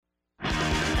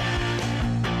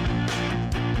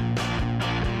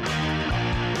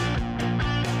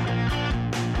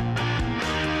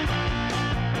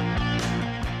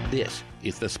This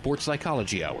is the Sports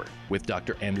Psychology Hour with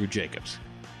Dr. Andrew Jacobs.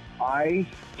 I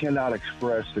cannot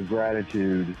express the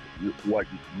gratitude what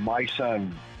my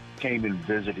son came and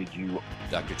visited you.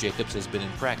 Dr. Jacobs has been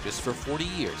in practice for 40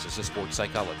 years as a sports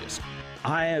psychologist.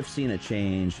 I have seen a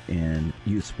change in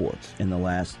youth sports in the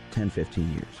last 10, 15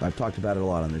 years. I've talked about it a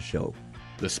lot on this show.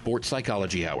 The Sports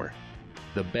Psychology Hour.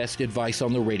 The best advice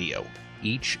on the radio,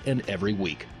 each and every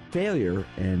week. Failure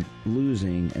and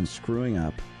losing and screwing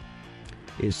up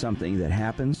is something that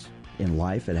happens in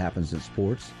life. It happens in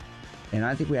sports. And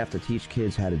I think we have to teach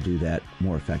kids how to do that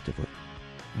more effectively.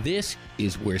 This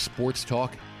is where sports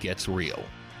talk gets real.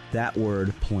 That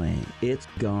word playing, it's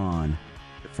gone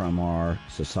from our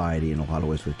society in a lot of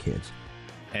ways with kids.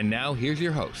 And now here's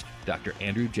your host, Dr.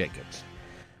 Andrew Jacobs.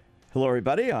 Hello,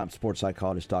 everybody. I'm sports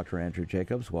psychologist Dr. Andrew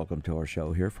Jacobs. Welcome to our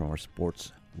show here from our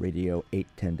Sports Radio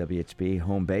 810 WHB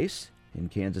home base in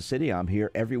Kansas City. I'm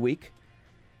here every week.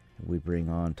 We bring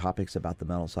on topics about the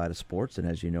mental side of sports. And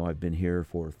as you know, I've been here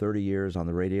for 30 years on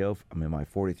the radio. I'm in my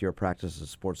 40th year of practice as a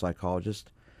sports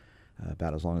psychologist,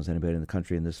 about as long as anybody in the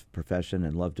country in this profession,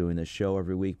 and love doing this show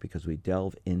every week because we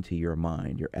delve into your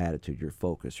mind, your attitude, your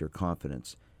focus, your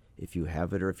confidence. If you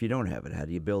have it or if you don't have it, how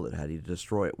do you build it? How do you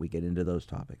destroy it? We get into those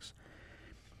topics.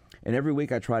 And every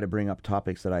week I try to bring up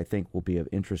topics that I think will be of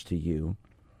interest to you.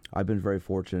 I've been very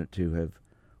fortunate to have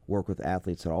worked with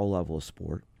athletes at all levels of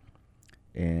sport.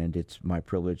 And it's my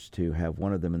privilege to have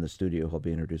one of them in the studio who I'll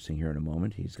be introducing here in a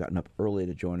moment. He's gotten up early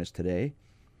to join us today.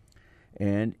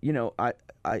 And, you know,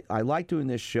 I like doing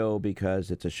this show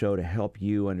because it's a show to help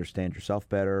you understand yourself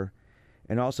better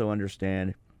and also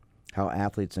understand how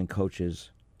athletes and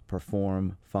coaches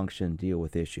perform, function, deal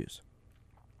with issues.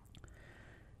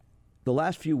 The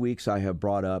last few weeks I have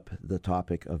brought up the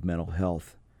topic of mental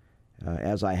health,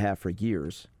 as I have for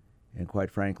years. And quite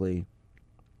frankly,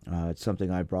 it's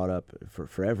something I brought up for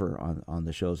forever on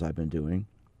the shows I've been doing.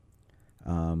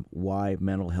 Why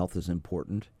mental health is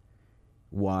important,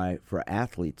 why for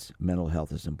athletes mental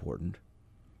health is important.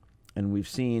 And we've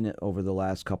seen over the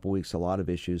last couple weeks a lot of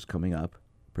issues coming up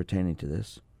pertaining to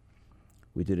this.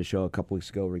 We did a show a couple weeks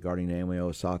ago regarding Naomi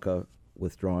Osaka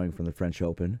withdrawing from the French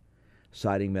Open,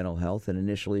 citing mental health. And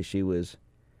initially she was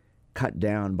cut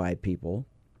down by people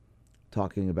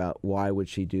talking about why would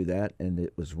she do that, and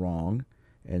it was wrong.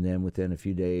 And then within a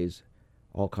few days,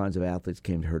 all kinds of athletes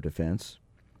came to her defense.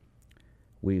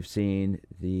 We've seen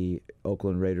the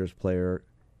Oakland Raiders player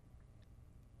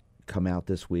come out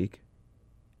this week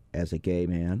as a gay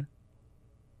man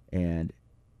and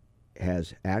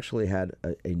has actually had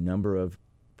a number of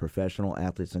professional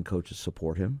athletes and coaches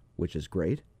support him, which is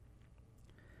great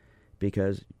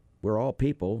because we're all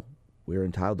people. We're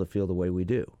entitled to feel the way we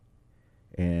do.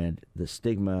 And the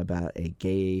stigma about a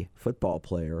gay football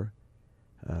player,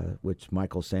 which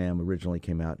Michael Sam originally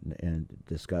came out and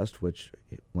discussed, which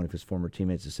one of his former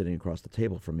teammates is sitting across the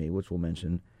table from me, which we'll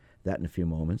mention that in a few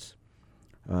moments,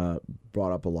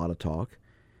 brought up a lot of talk.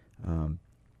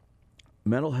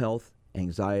 Mental health,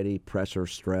 anxiety, pressure,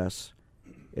 stress,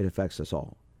 it affects us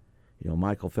all. You know,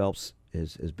 Michael Phelps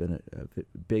has been a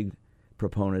big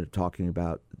proponent of talking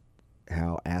about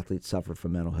how athletes suffer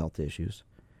from mental health issues,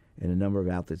 and a number of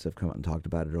athletes have come out and talked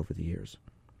about it over the years.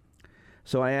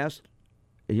 So I asked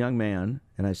a young man,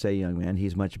 and I say young man,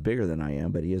 he's much bigger than I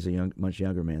am, but he is much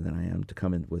younger man than I am, to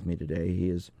come in with me today. He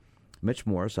is Mitch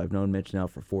Morse. I've known Mitch now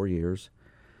for 4 years,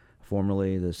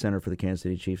 formerly the center for the Kansas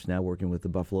City Chiefs, now working with the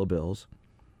Buffalo Bills.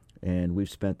 And we've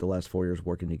spent the last 4 years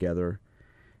working together,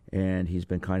 and he's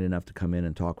been kind enough to come in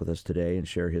and talk with us today and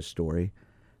share his story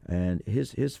and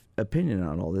his opinion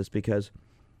on all this, because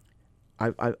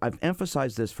I've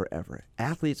emphasized this forever.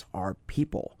 Athletes are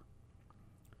people.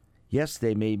 Yes,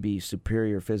 they may be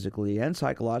superior physically and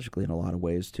psychologically in a lot of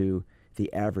ways to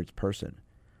the average person,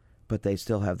 but they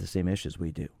still have the same issues we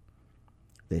do.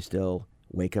 They still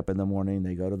wake up in the morning,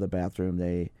 they go to the bathroom,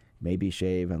 they maybe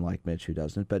shave, unlike Mitch, who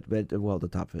doesn't, but well, the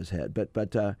top of his head.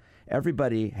 But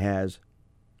everybody has,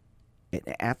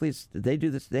 athletes, they do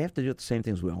this, they have to do the same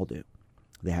things we all do.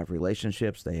 They have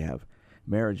relationships, they have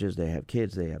marriages, they have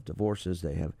kids, they have divorces,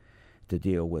 they have to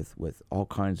deal with all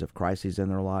kinds of crises in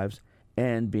their lives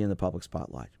and be in the public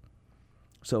spotlight.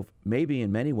 So maybe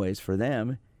in many ways for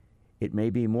them, it may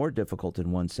be more difficult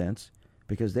in one sense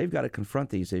because they've got to confront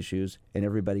these issues and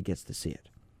everybody gets to see it.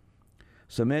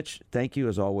 So Mitch, thank you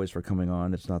as always for coming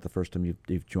on. It's not the first time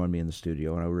you've joined me in the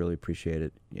studio, and I really appreciate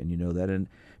it, and you know that. And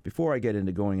before I get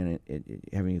into going and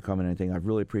having you comment on anything, I've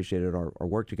really appreciated our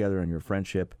work together and your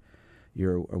friendship.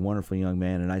 You're a wonderful young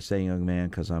man, and I say young man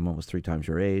because I'm almost 3 times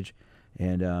your age.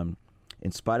 And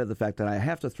in spite of the fact that I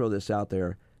have to throw this out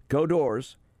there, go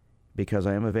Doors, because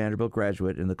I am a Vanderbilt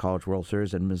graduate in the College World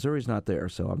Series, and Missouri's not there,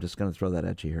 so I'm just going to throw that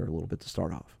at you here a little bit to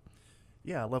start off.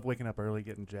 Yeah, I love waking up early,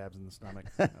 getting jabs in the stomach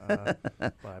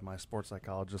by my sports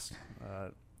psychologist.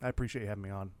 I appreciate you having me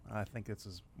on. I think this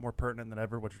is more pertinent than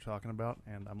ever, what you're talking about,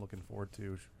 and I'm looking forward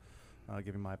to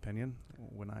giving my opinion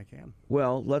when I can.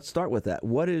 Well, let's start with that.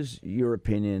 What is your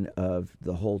opinion of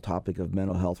the whole topic of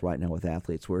mental health right now with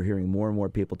athletes? We're hearing more and more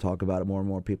people talk about it, more and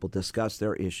more people discuss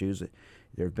their issues.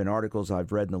 There have been articles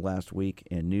I've read in the last week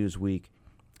in Newsweek,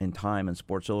 in Time, and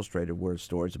Sports Illustrated where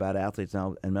stories about athletes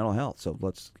now and mental health. So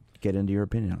let's get into your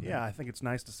opinion on that. Yeah, I think it's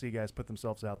nice to see guys put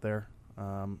themselves out there.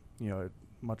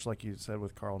 Much like you said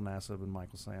with Carl Nassib and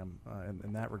Michael Sam,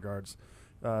 in that regards,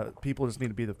 people just need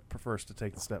to be the first to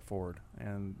take the step forward.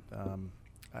 And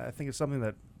I think it's something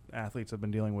that athletes have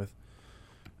been dealing with.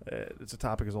 It's a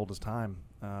topic as old as time,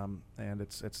 and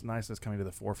it's nice that it's coming to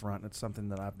the forefront. It's something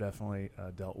that I've definitely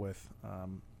dealt with,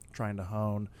 trying to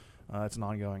hone. It's an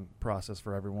ongoing process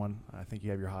for everyone. I think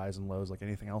you have your highs and lows like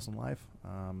anything else in life.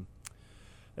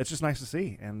 It's just nice to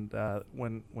see, and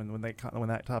when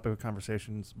that topic of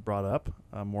conversation's brought up,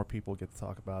 more people get to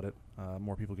talk about it.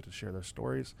 More people get to share their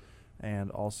stories,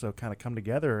 and also kind of come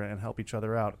together and help each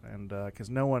other out. And because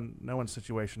no one's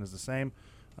situation is the same,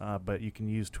 but you can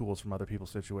use tools from other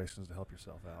people's situations to help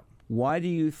yourself out. Why do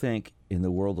you think, in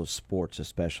the world of sports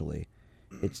especially,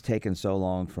 it's taken so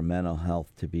long for mental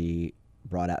health to be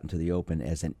brought out into the open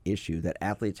as an issue, that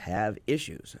athletes have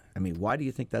issues? I mean, why do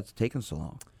you think that's taken so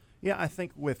long? Yeah, I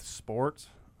think with sports,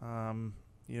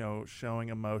 showing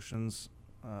emotions,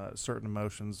 certain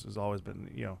emotions has always been,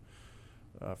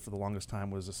 for the longest time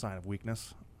was a sign of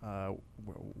weakness.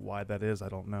 Why that is, I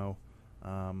don't know.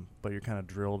 But you're kind of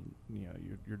drilled,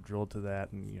 you're drilled to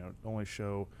that, and, only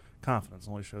show confidence,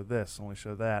 only show this, only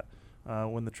show that.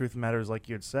 When the truth of the matter is, like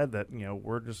you had said, that,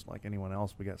 we're just like anyone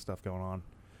else. We got stuff going on.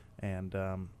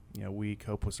 And, we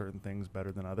cope with certain things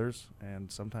better than others.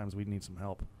 And sometimes we need some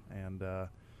help. And,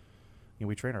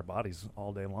 we train our bodies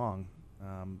all day long,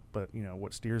 but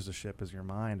what steers the ship is your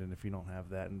mind, and if you don't have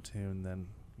that in tune, then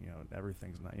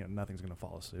everything's not, nothing's going to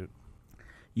follow suit.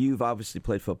 You've obviously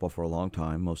played football for a long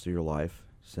time, most of your life,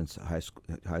 since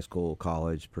high school,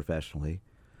 college, professionally.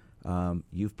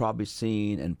 You've probably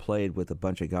seen and played with a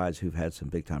bunch of guys who've had some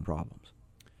big time problems.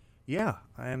 Yeah,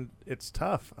 and it's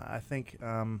tough. I think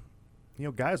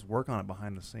guys work on it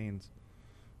behind the scenes,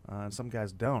 and some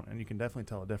guys don't, and you can definitely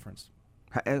tell a difference.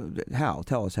 How?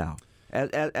 Tell us how.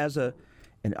 As an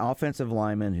offensive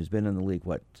lineman who's been in the league,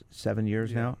 7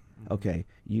 years now? Mm-hmm. Okay,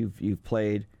 you've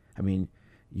played. I mean,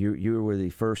 you were the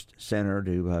first center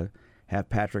to have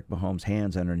Patrick Mahomes'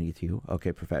 hands underneath you.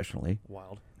 Okay, professionally.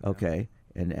 Wild. Okay,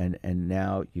 and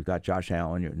now you've got Josh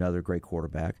Allen. You're another great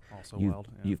quarterback. Also wild.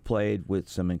 Yeah. You've played with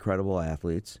some incredible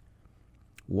athletes.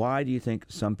 Why do you think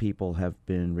some people have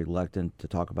been reluctant to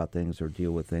talk about things or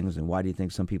deal with things, and why do you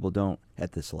think some people don't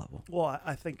at this level? Well,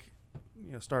 I think,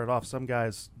 started off, some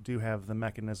guys do have the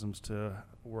mechanisms to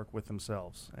work with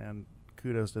themselves, and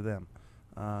kudos to them.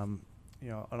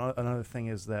 Another thing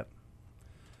is that,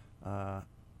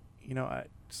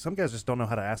 some guys just don't know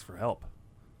how to ask for help.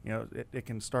 It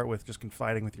can start with just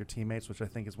confiding with your teammates, which I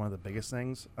think is one of the biggest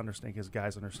things. Because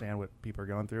guys understand what people are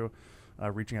going through.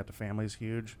 Reaching out to family is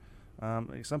huge.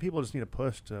 Some people just need a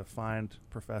push to find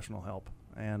professional help.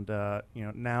 And,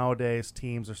 nowadays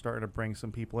teams are starting to bring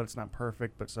some people in. It's not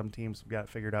perfect, but some teams have got it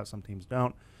figured out, some teams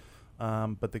don't.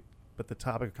 But the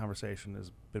topic of conversation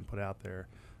has been put out there.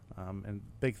 And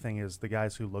big thing is the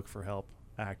guys who look for help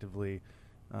actively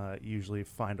usually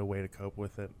find a way to cope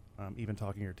with it. Even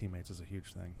talking to your teammates is a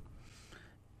huge thing.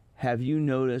 Have you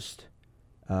noticed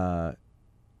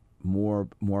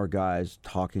more guys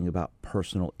talking about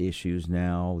personal issues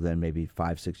now than maybe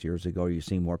 5-6 years ago? Are you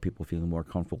seeing more people feeling more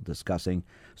comfortable discussing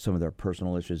some of their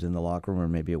personal issues in the locker room, or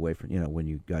maybe away from, when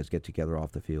you guys get together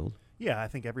off the field? Yeah, I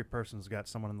think every person's got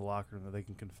someone in the locker room that they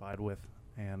can confide with,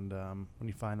 and when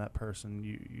you find that person,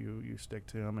 you stick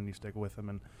to them and you stick with them.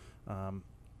 And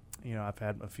I've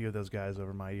had a few of those guys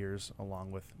over my years,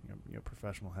 along with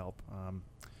professional help.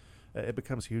 It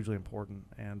becomes hugely important,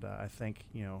 and I think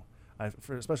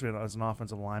especially as an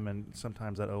offensive lineman,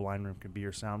 sometimes that O-line room can be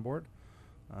your soundboard,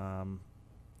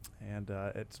 and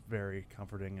it's very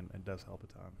comforting and does help a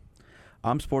ton.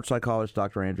 I'm sports psychologist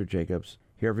Dr. Andrew Jacobs,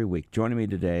 here every week. Joining me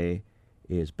today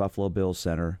is Buffalo Bills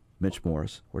center Mitch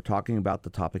Morse. We're talking about the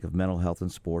topic of mental health in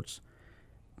sports.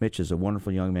 Mitch is a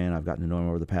wonderful young man. I've gotten to know him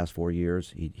over the past 4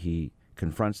 years. He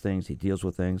confronts things. He deals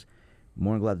with things.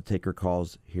 More than glad to take your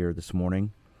calls here this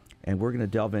morning. And we're going to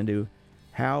delve into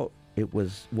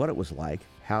what it was like,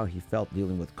 how he felt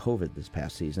dealing with COVID this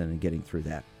past season and getting through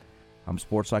that. I'm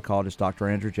sports psychologist Dr.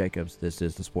 Andrew Jacobs. This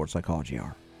is the Sports Psychology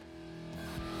Hour.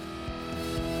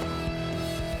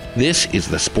 This is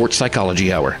the Sports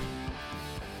Psychology Hour.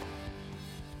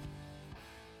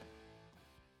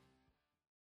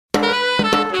 And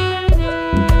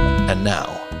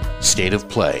now, State of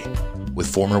Play with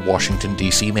former Washington,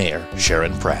 D.C. Mayor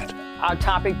Sharon Pratt. Our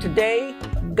topic today,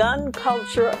 gun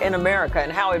culture in America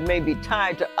and how it may be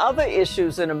tied to other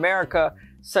issues in America,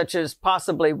 such as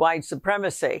possibly white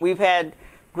supremacy. We've had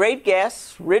great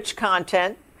guests, rich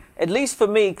content, at least for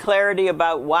me, clarity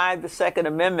about why the Second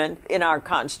Amendment in our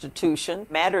Constitution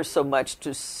matters so much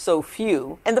to so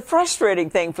few. And the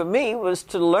frustrating thing for me was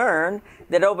to learn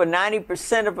that over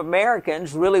 90% of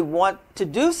Americans really want to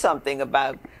do something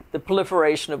about the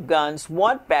proliferation of guns,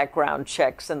 want background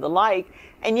checks and the like,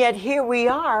 and yet here we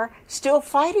are still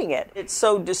fighting it. It's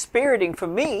so dispiriting for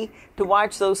me to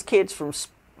watch those kids from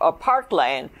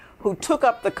Parkland who took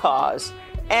up the cause,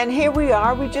 and here we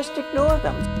are, we just ignore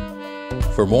them.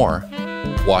 For more,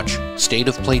 watch State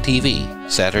of Play TV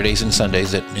Saturdays and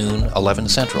Sundays at noon, 11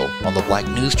 Central on the Black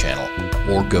News Channel,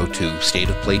 or go to State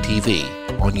of Play TV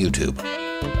on YouTube.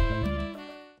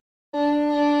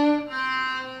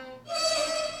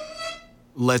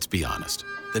 Let's be honest.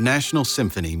 The National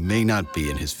Symphony may not be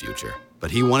in his future,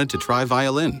 but he wanted to try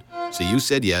violin. So you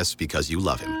said yes because you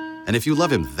love him. And if you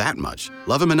love him that much,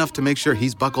 love him enough to make sure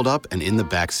he's buckled up and in the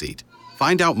back seat.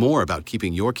 Find out more about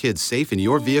keeping your kids safe in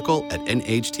your vehicle at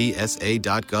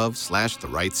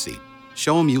nhtsa.gov/the-right-seat.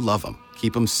 Show them you love them.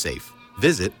 Keep them safe.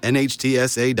 Visit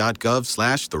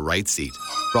nhtsa.gov/the-right-seat.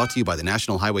 Brought to you by the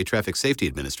National Highway Traffic Safety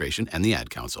Administration and the Ad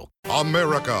Council.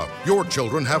 America, your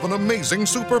children have an amazing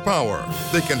superpower.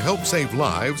 They can help save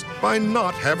lives by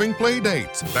not having play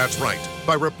dates. That's right.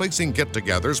 By replacing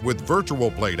get-togethers with virtual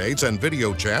play dates and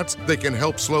video chats, they can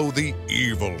help slow the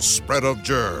evil spread of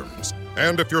germs.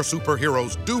 And if your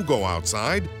superheroes do go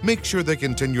outside, make sure they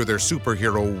continue their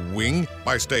superhero wing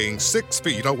by staying 6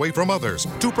 feet away from others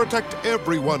to protect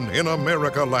everyone in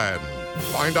America land.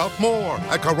 Find out more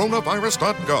at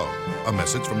coronavirus.gov. A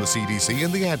message from the CDC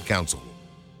and the Ad Council.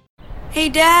 Hey,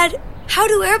 Dad, how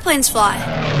do airplanes fly?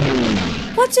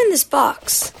 What's in this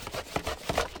box?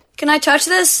 Can I touch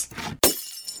this?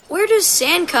 Where does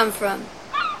sand come from?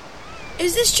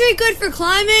 Is this tree good for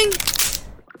climbing?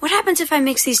 What happens if I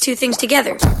mix these two things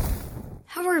together?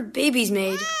 How are babies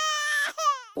made?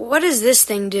 What does this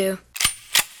thing do?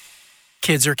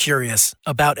 Kids are curious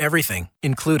about everything,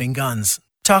 including guns.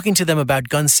 Talking to them about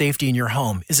gun safety in your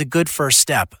home is a good first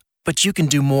step, but you can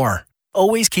do more.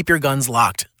 Always keep your guns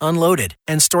locked, unloaded,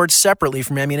 and stored separately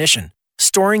from ammunition.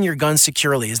 Storing your guns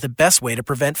securely is the best way to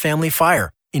prevent family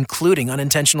fire, including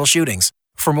unintentional shootings.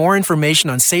 For more information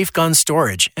on safe gun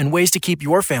storage and ways to keep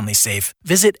your family safe,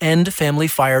 visit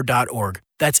endfamilyfire.org.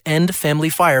 That's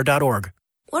endfamilyfire.org.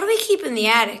 What do we keep in the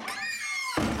attic?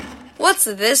 What's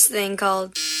this thing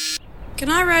called? Can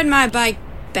I ride my bike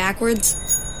backwards?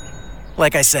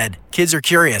 Like I said, kids are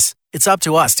curious. It's up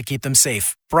to us to keep them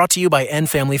safe. Brought to you by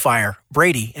End Family Fire,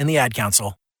 Brady, and the Ad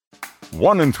Council.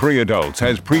 1 in 3 adults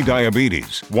has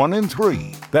prediabetes. 1 in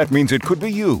 3. That means it could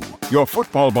be you, your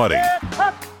football buddy,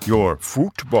 your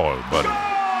football buddy,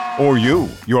 or you,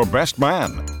 your best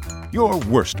man, your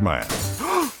worst man,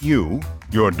 you,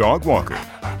 your dog walker,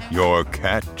 your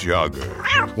cat jogger.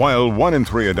 While 1 in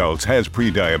 3 adults has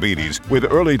prediabetes, with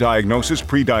early diagnosis,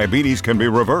 prediabetes can be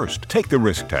reversed. Take the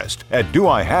risk test at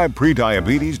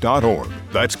doihaveprediabetes.org.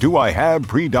 That's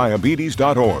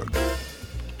doihaveprediabetes.org.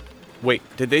 Wait,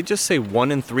 did they just say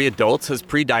 1 in 3 adults has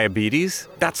prediabetes?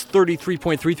 That's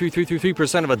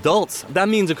 33.33333% of adults. That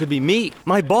means it could be me,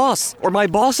 my boss, or my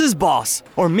boss's boss,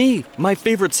 or me, my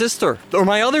favorite sister, or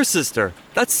my other sister.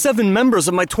 That's 7 members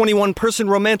of my 21-person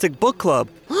romantic book club.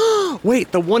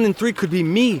 Wait, the 1 in 3 could be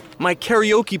me, my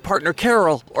karaoke partner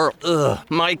Carol, or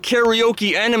my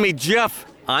karaoke enemy Jeff.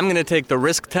 I'm gonna take the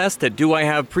risk test at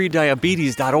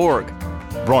doihaveprediabetes.org.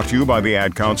 Brought to you by the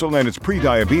Ad Council and its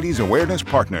Prediabetes Awareness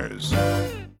Partners.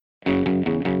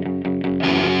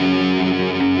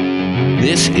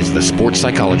 This is the Sports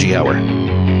Psychology Hour.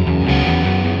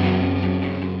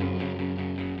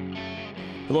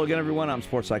 Hello again, everyone. I'm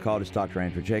sports psychologist Dr.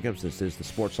 Andrew Jacobs. This is the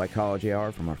Sports Psychology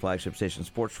Hour from our flagship station,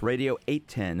 Sports Radio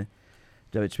 810,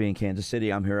 WHB in Kansas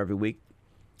City. I'm here every week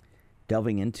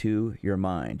delving into your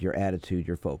mind, your attitude,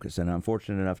 your focus. And I'm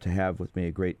fortunate enough to have with me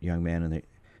a great young man in the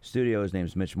studio. His name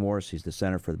is Mitch Morse. He's the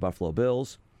center for the Buffalo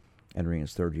Bills, entering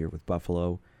his 3rd year with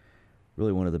Buffalo.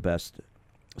 Really one of the best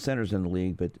centers in the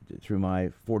league, but through my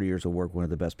 40 years of work, one of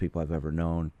the best people I've ever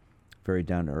known. Very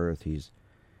down to earth. He's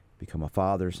become a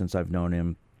father since I've known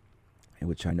him, in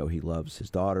which I know he loves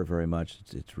his daughter very much.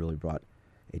 It's really brought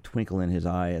a twinkle in his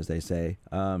eye, as they say.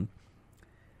 So,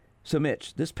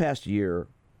 Mitch, this past year,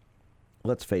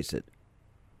 let's face it,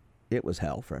 it was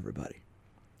hell for everybody.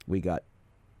 we got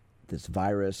this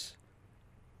virus,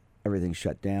 everything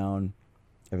shut down,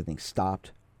 everything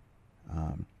stopped,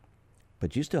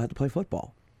 but you still had to play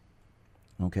football.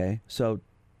 Okay, so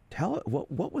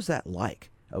what was that like?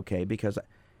 Okay, because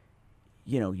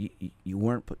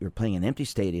you're playing in empty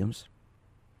stadiums,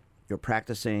 you're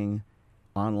practicing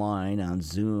online on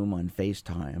Zoom, on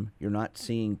FaceTime, you're not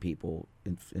seeing people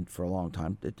for a long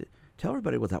time. Tell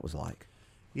everybody what that was like.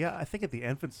 Yeah, I think at the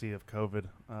infancy of COVID,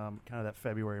 kind of that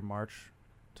February, March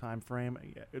time frame,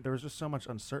 there was just so much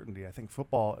uncertainty. I think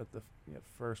football at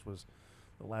first was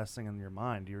the last thing on your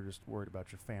mind. You're just worried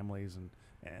about your families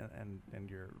and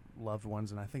your loved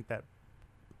ones, and I think that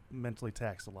mentally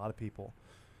taxed a lot of people.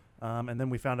 And then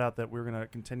we found out that we were going to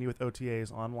continue with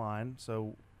OTAs online,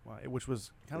 so which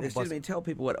was kind of Excuse me, tell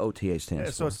people what OTA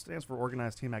stands for. So it stands for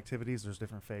Organized Team Activities. There's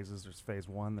different phases. There's phase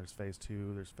 1, there's phase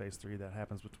 2, there's phase 3 that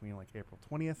happens between like April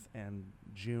 20th and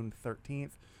June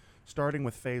 13th. Starting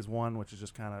with phase 1, which is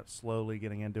just kind of slowly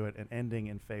getting into it, and ending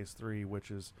in phase 3, which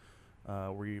is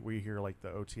where you hear like the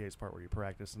OTAs part where you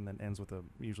practice, and then ends with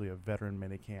usually a veteran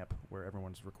mini camp where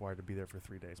everyone's required to be there for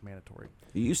 3 days, mandatory.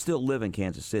 You still live in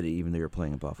Kansas City, even though you're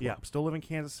playing in Buffalo. Yeah, I'm still live in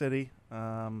Kansas City.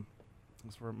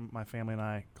 That's where my family and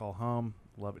I call home.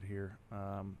 Love it here.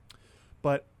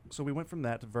 But so we went from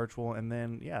that to virtual, and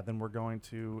then we're going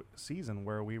to season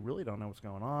where we really don't know what's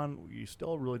going on. You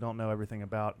still really don't know everything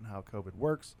about how COVID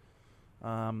works.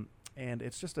 And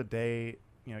it's just a day,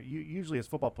 usually as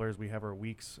football players, we have our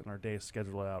weeks and our days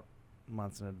scheduled out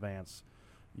months in advance.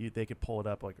 They could pull it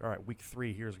up like, all right, week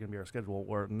 3, here's going to be our schedule.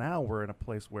 Where now we're in a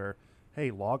place where,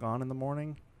 hey, log on in the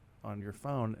morning on your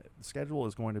phone. The schedule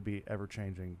is going to be ever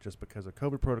changing just because of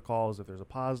COVID protocols. If there's a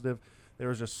positive, there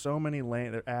was just so many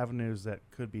avenues that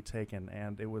could be taken.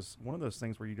 And it was one of those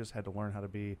things where you just had to learn how to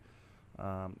be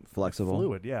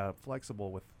flexible,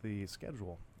 flexible with the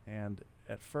schedule. And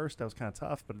at first that was kind of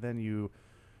tough, but then you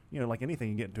like anything,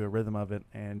 you get into a rhythm of it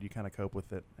and you kind of cope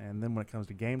with it. And then when it comes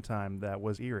to game time, that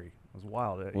was eerie. It was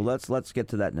wild. Well, let's get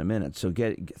to that in a minute. So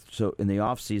so in the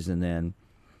off season, then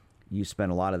you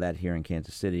spent a lot of that here in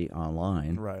Kansas City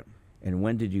online, right? And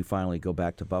when did you finally go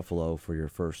back to Buffalo for your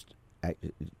first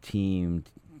team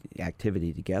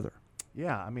activity together?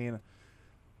 Yeah, I mean,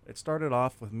 it started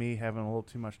off with me having a little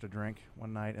too much to drink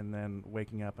one night, and then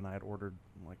waking up and I had ordered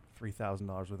like $3,000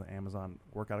 worth of Amazon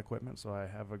workout equipment. So I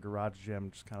have a garage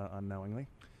gym just kind of unknowingly,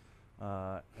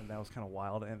 and that was kind of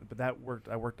wild. But that worked.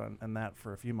 I worked on that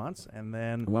for a few months, and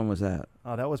then when was that?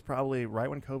 That was probably right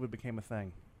when COVID became a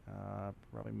thing,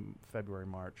 probably February,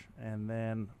 March, and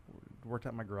then worked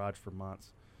out in my garage for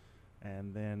months.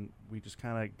 And then we just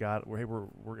kind of we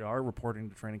are reporting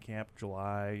to training camp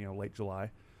July, late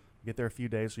July. Get there a few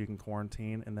days so you can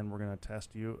quarantine, and then we're going to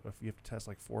test you. If you have to test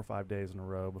like 4 or 5 days in a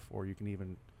row before you can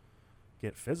even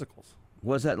get physicals.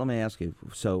 Let me ask you.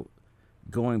 So,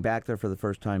 going back there for the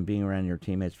first time, being around your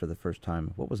teammates for the first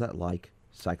time, what was that like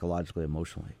psychologically,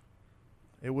 emotionally?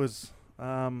 It was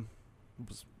kind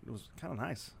of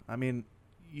nice. I mean,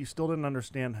 you still didn't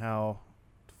understand how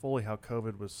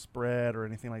COVID was spread or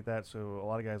anything like that. So a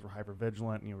lot of guys were hyper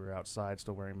vigilant, and you were outside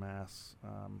still wearing masks.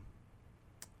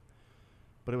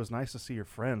 But it was nice to see your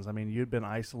friends. I mean, you'd been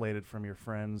isolated from your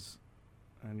friends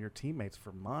and your teammates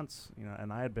for months,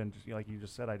 and I had been, like you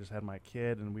just said, I just had my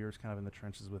kid, and we were kind of in the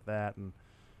trenches with that. And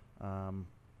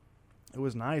it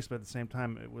was nice, but at the same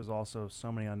time, it was also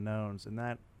so many unknowns, and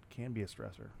that can be a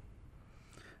stressor.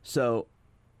 So,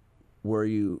 were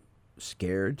you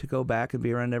scared to go back and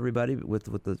be around everybody with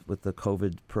the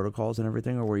COVID protocols and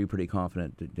everything, or were you pretty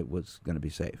confident that it was going to be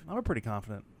safe? I was pretty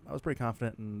confident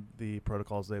in the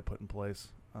protocols they had put in place.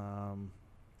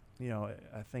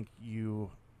 I think you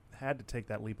had to take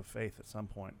that leap of faith at some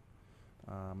point,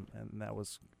 and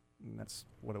that's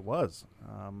what it was.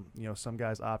 Some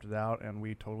guys opted out, and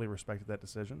we totally respected that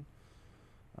decision.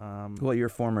 Well, your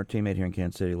former teammate here in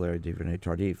Kansas City, Larry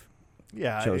Duvernay-Tardif.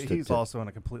 Yeah, he's also in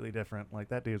a completely different. Like,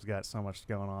 that dude's got so much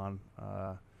going on.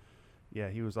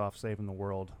 He was off saving the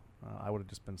world. I would have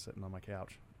just been sitting on my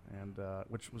couch, and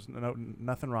which was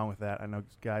nothing wrong with that. I know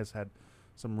guys had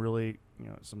some really,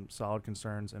 some solid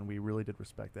concerns, and we really did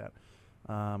respect that.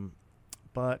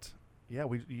 But yeah,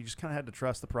 you just kind of had to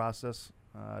trust the process,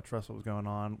 trust what was going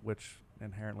on, which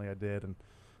inherently I did, and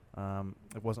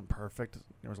it wasn't perfect.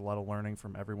 There was a lot of learning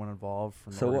from everyone involved,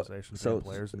 from the organizations and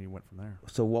players, and you went from there.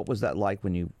 So what was that like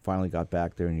when you finally got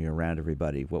back there and you're around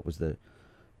everybody? What was the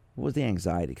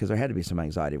anxiety? Because there had to be some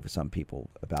anxiety for some people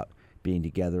about being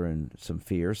together, and some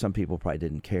fear. Some people probably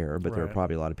didn't care, but there were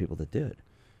probably a lot of people that did.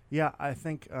 Yeah, I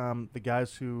think the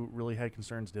guys who really had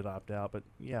concerns did opt out. But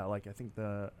yeah, like, I think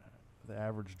the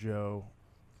average Joe,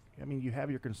 I mean, you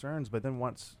have your concerns, but then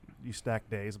once you stack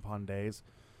days upon days,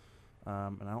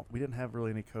 we didn't have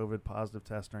really any COVID positive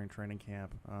tests during training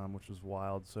camp, which was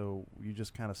wild. So you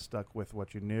just kind of stuck with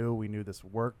what you knew. We knew this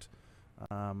worked.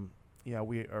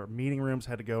 Our meeting rooms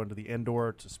had to go into the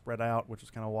indoor to spread out, which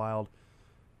was kind of wild.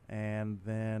 And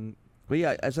then, let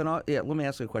me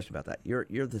ask you a question about that.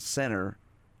 You're the center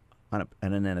on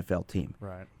an NFL team.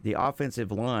 Right. The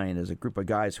offensive line is a group of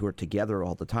guys who are together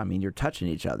all the time. I mean, you're touching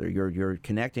each other. You're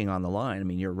connecting on the line. I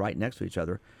mean, you're right next to each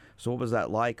other. So what was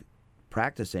that like,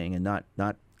 practicing and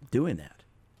not doing that?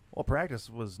 Well,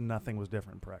 nothing was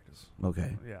different in practice.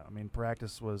 Okay. Yeah, I mean,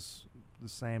 practice was the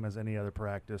same as any other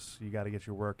practice. You got to get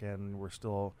your work in. We're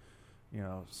still,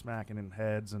 smacking in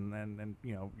heads and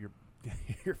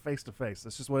you're face to face.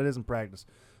 That's just what it is in practice.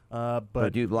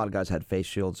 But a lot of guys had face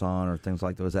shields on or things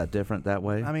like that. Was that different that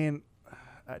way? I mean,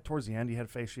 towards the end, you had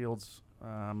face shields.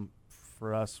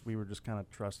 For us, we were just kind of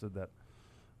trusted that.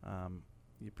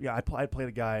 I played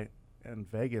a guy in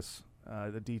Vegas,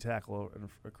 the D tackle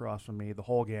across from me the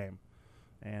whole game,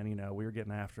 and we were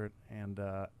getting after it, and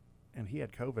he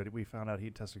had COVID. We found out he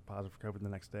tested positive for COVID the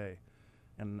next day,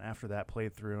 and after that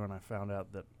played through, and I found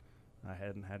out that I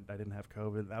didn't have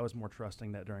COVID. I was more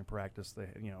trusting that during practice,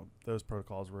 those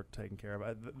protocols were taken care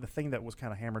of. The thing that was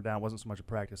kind of hammered down wasn't so much a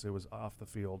practice; it was off the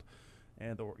field,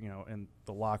 and in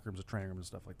the locker rooms, the training rooms, and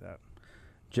stuff like that.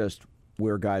 Just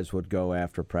where guys would go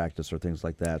after practice or things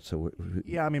like that. So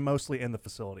yeah, I mean, mostly in the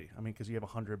facility. I mean, because you have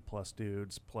 100+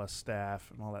 dudes plus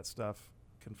staff and all that stuff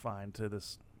confined to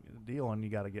this deal, and you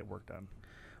got to get work done.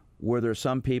 Were there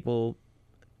some people?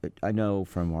 I know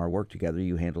from our work together,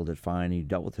 you handled it fine, you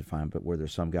dealt with it fine, but were there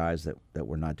some guys that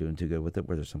were not doing too good with it?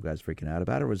 Were there some guys freaking out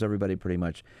about it? Or was everybody pretty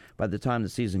much, by the time the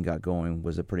season got going,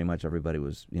 was it pretty much everybody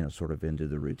was, sort of into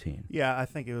the routine? Yeah, I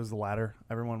think it was the latter.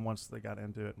 Everyone, once they got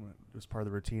into it and it was part of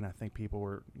the routine, I think people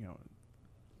were,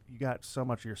 you got so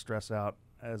much of your stress out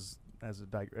as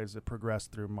it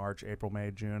progressed through March, April,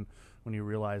 May, June, when you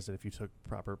realized that if you took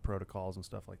proper protocols and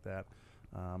stuff like that,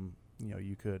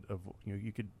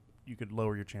 you could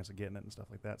lower your chance of getting it and stuff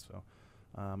like that. So,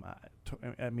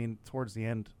 I mean, towards the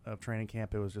end of training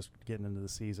camp, it was just getting into the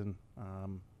season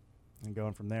and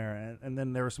going from there. And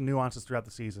then there were some nuances throughout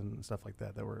the season and stuff like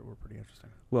that were pretty interesting.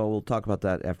 Well, we'll talk about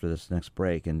that after this next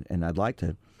break. And I'd like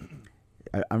to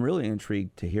 – I'm really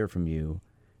intrigued to hear from you,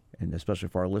 and especially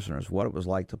for our listeners, what it was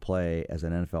like to play as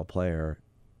an NFL player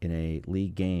in a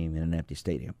league game in an empty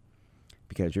stadium.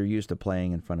 Because you're used to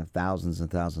playing in front of thousands and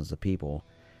thousands of people.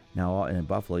 Now, in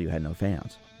Buffalo, you had no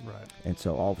fans. Right. And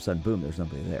so all of a sudden, boom, there's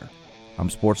nobody there. I'm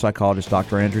sports psychologist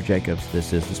Dr. Andrew Jacobs.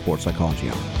 This is the Sports Psychology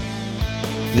Hour.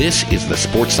 This is the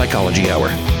Sports Psychology Hour.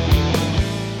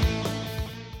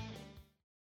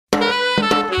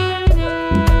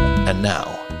 And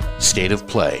now, State of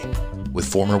Play with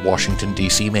former Washington,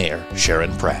 D.C. Mayor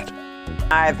Sharon Pratt.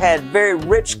 I've had very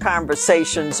rich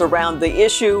conversations around the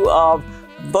issue of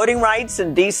voting rights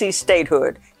and D.C.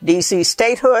 statehood. D.C.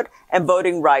 statehood and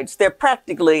voting rights, they're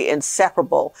practically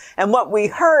inseparable. And what we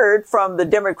heard from the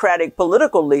Democratic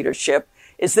political leadership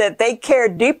is that they care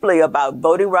deeply about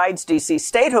voting rights, D.C.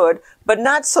 statehood, but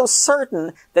not so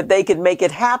certain that they could make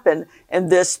it happen in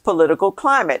this political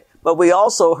climate. But we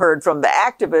also heard from the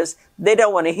activists, they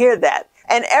don't want to hear that.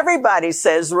 And everybody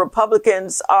says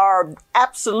Republicans are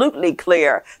absolutely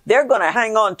clear. They're going to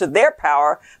hang on to their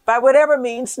power by whatever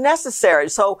means necessary.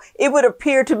 So it would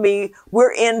appear to me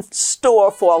we're in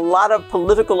store for a lot of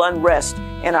political unrest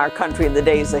in our country in the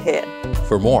days ahead.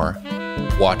 For more,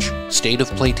 watch State of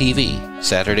Play TV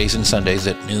Saturdays and Sundays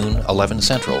at noon, 11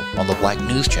 Central on the Black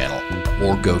News Channel,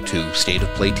 or go to State of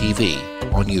Play TV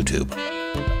on YouTube.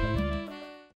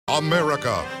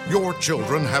 America, your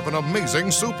children have an amazing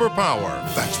superpower.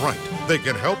 That's right. They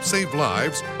can help save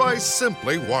lives by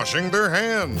simply washing their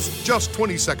hands. Just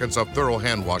 20 seconds of thorough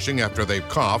hand washing after they've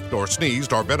coughed or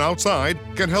sneezed or been outside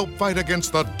can help fight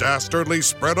against the dastardly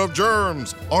spread of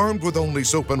germs. Armed with only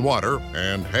soap and water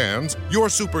and hands, your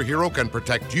superhero can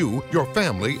protect you, your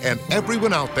family, and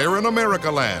everyone out there in America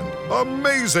land.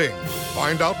 Amazing!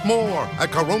 Find out more at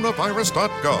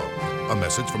coronavirus.gov. A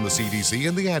message from the CDC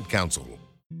and the Ad Council.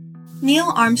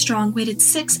 Neil Armstrong waited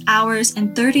 6 hours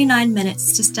and 39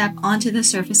 minutes to step onto the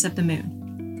surface of the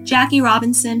moon. Jackie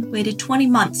Robinson waited 20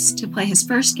 months to play his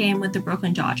first game with the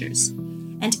Brooklyn Dodgers.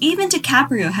 And even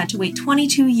DiCaprio had to wait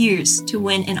 22 years to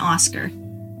win an Oscar.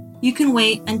 You can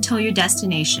wait until your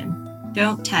destination.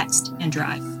 Don't text and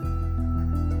drive.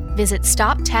 Visit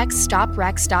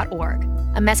StopTextStopWrecks.org.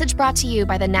 A message brought to you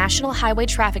by the National Highway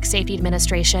Traffic Safety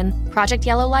Administration, Project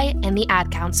Yellow Light, and the Ad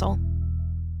Council.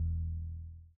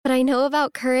 What I know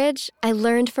about courage, I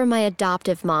learned from my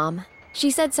adoptive mom. She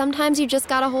said sometimes you just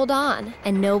gotta hold on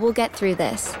and know we'll get through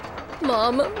this.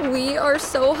 Mom, we are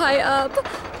so high up.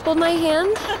 Hold my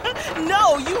hand.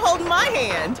 No, you hold my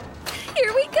hand.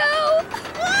 Here we go.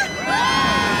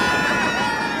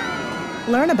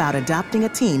 Learn about adopting a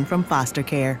teen from foster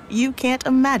care. You can't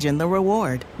imagine the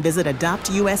reward. Visit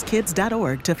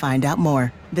adoptuskids.org to find out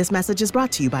more. This message is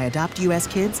brought to you by Adopt U.S.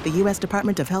 Kids, the U.S.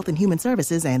 Department of Health and Human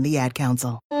Services, and the Ad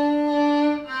Council.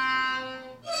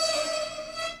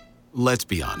 Let's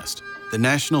be honest. The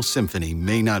National Symphony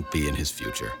may not be in his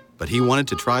future, but he wanted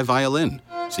to try violin.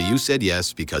 So you said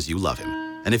yes because you love him.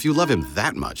 And if you love him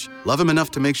that much, love him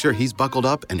enough to make sure he's buckled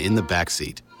up and in the back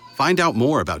seat. Find out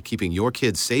more about keeping your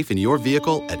kids safe in your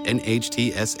vehicle at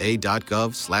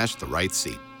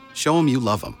nhtsa.gov/the-right-seat. Show them you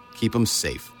love them. Keep them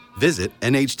safe. Visit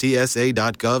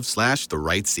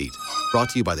nhtsa.gov/the-right-seat. Brought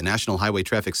to you by the National Highway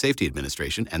Traffic Safety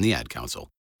Administration and the Ad Council.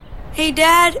 Hey,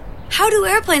 Dad, how do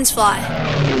airplanes fly?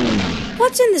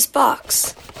 What's in this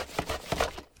box?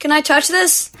 Can I touch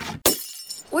this?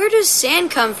 Where does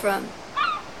sand come from?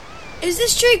 Is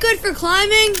this tree good for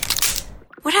climbing?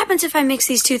 What happens if I mix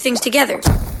these two things together?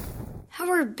 How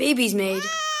are babies made?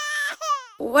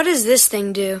 What does this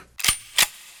thing do?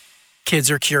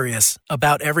 Kids are curious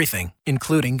about everything,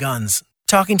 including guns.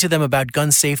 Talking to them about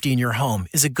gun safety in your home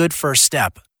is a good first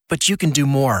step, but you can do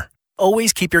more.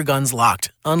 Always keep your guns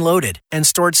locked, unloaded, and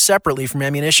stored separately from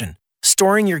ammunition.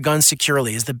 Storing your guns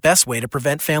securely is the best way to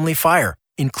prevent family fire,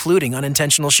 including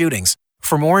unintentional shootings.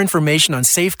 For more information on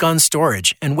safe gun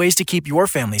storage and ways to keep your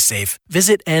family safe,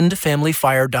 visit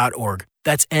endfamilyfire.org.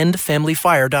 That's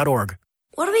endfamilyfire.org.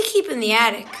 What do we keep in the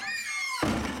attic?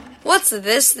 What's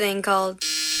this thing called?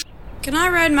 Can I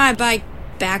ride my bike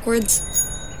backwards?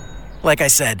 Like I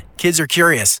said, kids are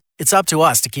curious. It's up to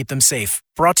us to keep them safe.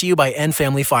 Brought to you by End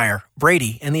Family Fire,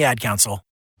 Brady, and the Ad Council.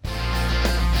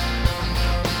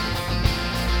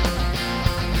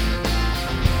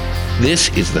 This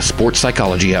is the Sports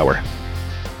Psychology Hour.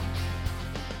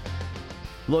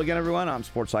 Hello again, everyone. I'm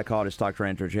sports psychologist Dr.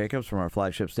 Andrew Jacobs from our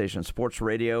flagship station, Sports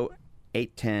Radio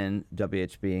 810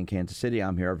 WHB in Kansas City.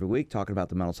 I'm here every week talking about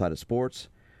the mental side of sports.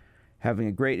 Having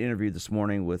a great interview this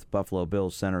morning with Buffalo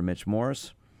Bills center Mitch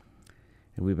Morse.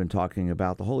 And we've been talking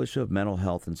about the whole issue of mental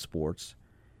health in sports.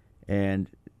 And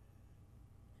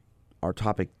our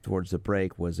topic towards the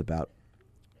break was about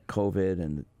COVID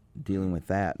and dealing with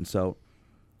that. And so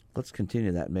let's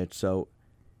continue that, Mitch. So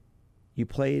you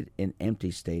played in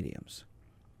empty stadiums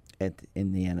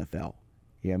in the NFL.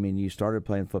 Yeah, I mean, you started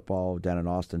playing football down in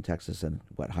Austin, Texas, in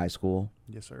what, high school?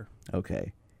 Yes, sir.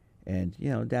 Okay. And,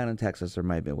 you know, down in Texas, there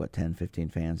might be, 10, 15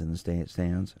 fans in the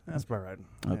stands? That's about right.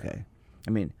 Okay. Yeah. I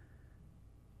mean,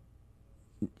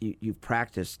 you've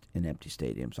practiced in empty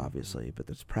stadiums, obviously, but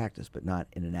there's practice, but not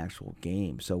in an actual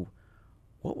game. So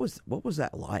what was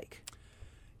that like?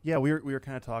 Yeah, we were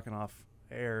kind of talking off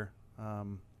air.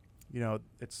 You know,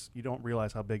 you don't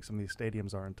realize how big some of these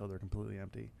stadiums are until they're completely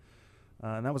empty.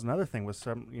 And that was another thing with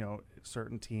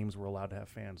certain teams were allowed to have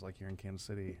fans, like here in Kansas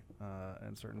City,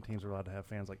 and certain teams were allowed to have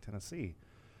fans like Tennessee.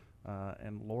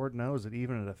 And Lord knows that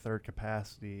even at a third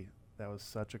capacity, that was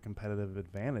such a competitive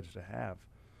advantage to have.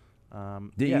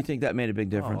 Do you think that made a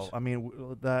big difference? I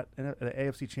mean, that in the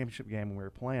AFC Championship game when we were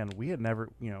playing, we had never,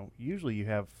 usually you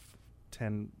have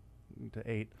 10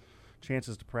 to 8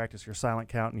 chances to practice your silent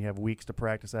count, and you have weeks to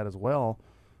practice that as well.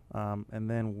 And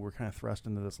then we're kind of thrust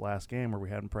into this last game where we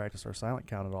hadn't practiced our silent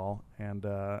count at all, and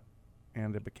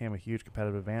it became a huge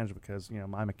competitive advantage because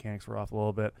my mechanics were off a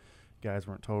little bit, guys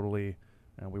weren't totally,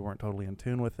 we weren't totally in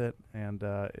tune with it, and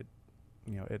it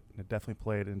definitely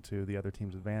played into the other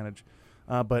team's advantage.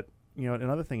 But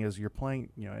another thing is you're playing,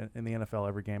 in the NFL,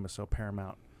 every game is so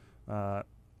paramount.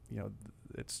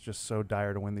 It's just so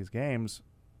dire to win these games,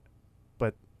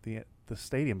 but the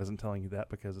stadium isn't telling you that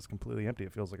because it's completely empty.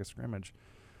 It feels like a scrimmage.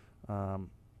 I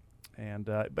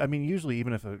mean, usually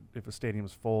even if a stadium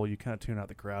is full, you kind of tune out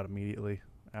the crowd immediately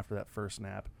after that first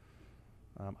snap.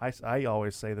 I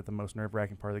always say that the most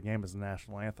nerve-wracking part of the game is the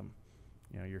national anthem.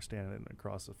 You're standing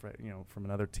across from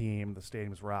another team, the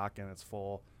stadium's rocking, it's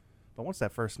full. But once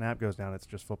that first snap goes down, it's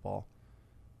just football.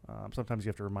 Sometimes you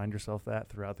have to remind yourself that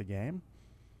throughout the game.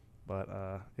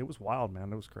 But it was wild,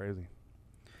 man. It was crazy.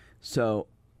 So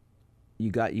you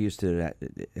got used to that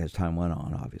as time went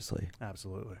on, obviously.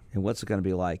 Absolutely. And what's it going to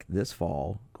be like this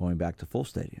fall going back to full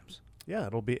stadiums? Yeah,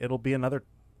 it'll be another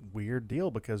weird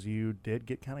deal because you did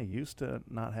get kind of used to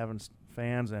not having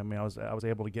fans. I mean, I was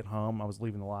able to get home. I was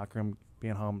leaving the locker room,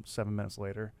 being home 7 minutes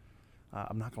later.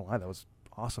 I'm not going to lie, that was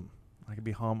awesome. I could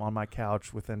be home on my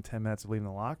couch within 10 minutes of leaving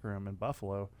the locker room in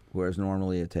Buffalo. Whereas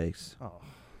normally it takes?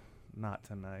 Not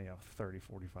 10, 30,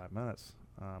 45 minutes.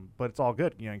 But it's all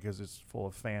good, because it's full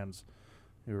of fans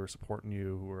who are supporting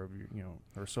you, who are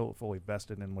are so fully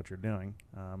vested in what you're doing.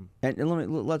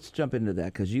 And let's jump into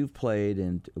that, because you've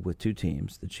played with two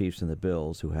teams, the Chiefs and the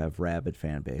Bills, who have rabid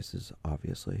fan bases,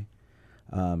 obviously.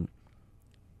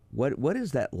 What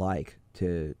is that like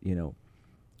to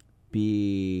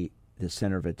be the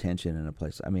center of attention in a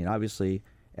place? I mean, obviously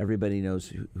everybody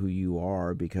knows who you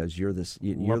are because you're this.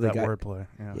 You're Love the that guy. wordplay.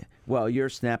 Yeah. Well, you're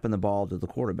snapping the ball to the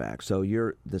quarterback, so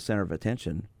you're the center of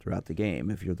attention throughout the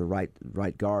game. If you're the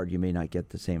right guard, you may not get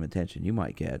the same attention you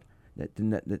might get.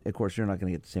 Of course, you're not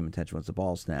going to get the same attention once the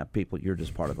ball snapped. You're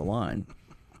just part of the line.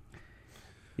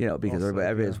 Because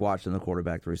everybody's watching the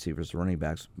quarterback, the receivers, the running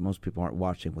backs. Most people aren't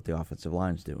watching what the offensive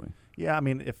line's doing. Yeah, I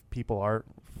mean, if people are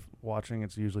watching,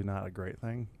 it's usually not a great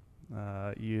thing.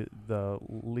 The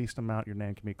least amount your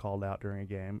name can be called out during a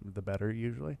game, the better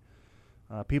usually.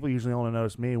 People usually only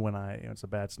notice me when it's a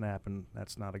bad snap, and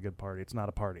that's not a good party. It's not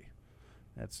a party.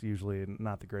 That's usually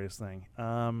not the greatest thing.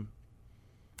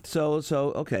 So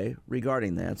okay,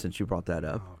 regarding that, since you brought that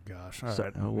up. Oh gosh, all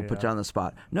right. We'll put you on the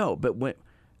spot. No, but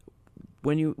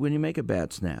when you make a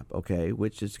bad snap, okay,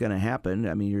 which is going to happen.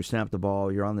 I mean, you snap the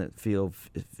ball, you're on the field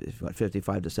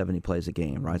 55 to 70 plays a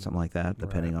game, right? Something like that,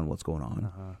 depending on what's going on.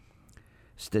 Uh-huh.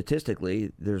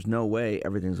 Statistically, there's no way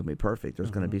everything's going to be perfect. There's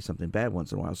going to be something bad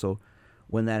once in a while. So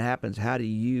when that happens, how do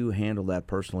you handle that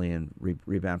personally and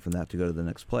rebound from that to go to the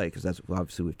next play? Because that's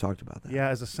obviously we've talked about that. Yeah,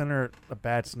 as a center, a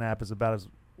bad snap is about as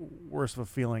worse of a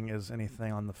feeling as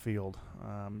anything on the field.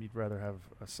 You'd rather have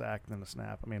a sack than a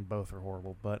snap. I mean, both are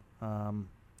horrible, but why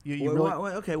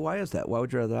is that? Why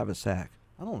would you rather have a sack?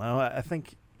 I don't know. I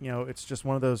think it's just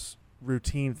one of those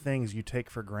routine things you take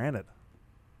for granted.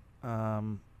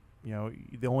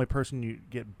 The only person you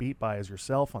get beat by is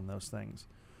yourself on those things.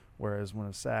 Whereas when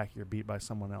a sack, you're beat by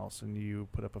someone else, and you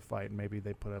put up a fight, and maybe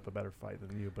they put up a better fight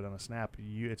than you. But on a snap,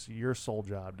 it's your sole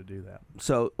job to do that.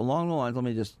 So along the lines, let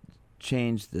me just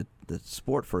change the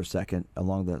sport for a second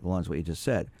along the lines of what you just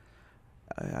said.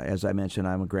 As I mentioned,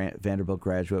 I'm a Vanderbilt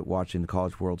graduate watching the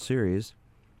College World Series.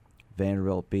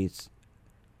 Vanderbilt beats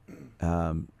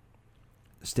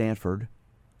Stanford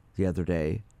the other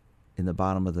day in the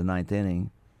bottom of the ninth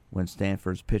inning when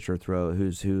Stanford's pitcher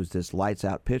who's this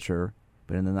lights-out pitcher,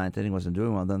 but in the ninth inning wasn't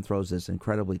doing well, then throws this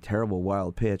incredibly terrible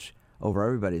wild pitch over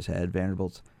everybody's head.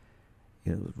 Vanderbilt's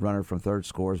runner from third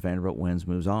scores, Vanderbilt wins,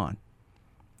 moves on.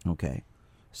 Okay.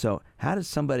 So how does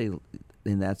somebody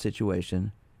in that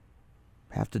situation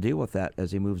have to deal with that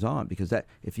as he moves on? Because that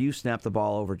if you snap the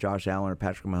ball over Josh Allen or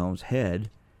Patrick Mahomes' head,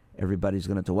 everybody's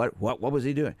going to what was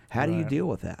he doing? How do you deal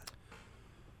with that?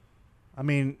 I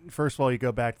mean, first of all, you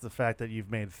go back to the fact that you've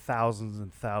made thousands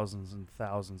and thousands and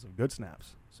thousands of good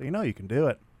snaps. So you can do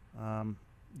it.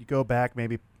 You go back,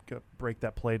 maybe break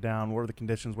that play down. What were the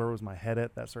conditions? Where was my head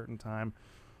at that certain time?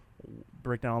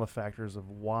 Break down all the factors of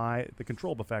why, the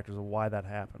controllable factors of why that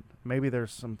happened. Maybe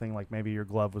there's something like maybe your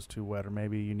glove was too wet, or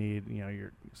maybe you need,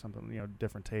 your something,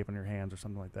 different tape on your hands or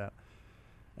something like that.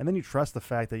 And then you trust the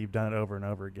fact that you've done it over and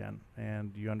over again,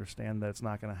 and you understand that it's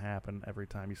not going to happen every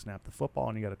time you snap the football,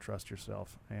 and you got to trust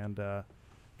yourself and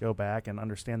go back and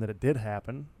understand that it did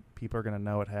happen. People are going to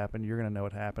know it happened. You're going to know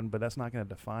it happened, but that's not going to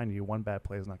define you. One bad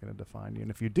play is not going to define you.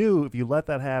 And if you let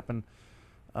that happen,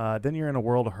 then you're in a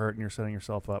world of hurt, and you're setting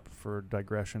yourself up for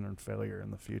digression and failure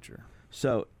in the future.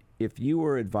 So if you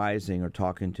were advising or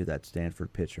talking to that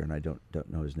Stanford pitcher, and I don't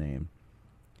know his name,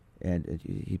 and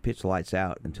he pitched lights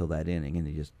out until that inning, and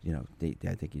he just,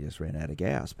 I think he just ran out of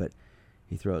gas. But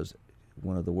he throws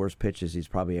one of the worst pitches he's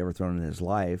probably ever thrown in his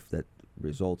life that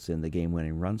results in the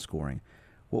game-winning run scoring.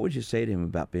 What would you say to him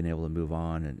about being able to move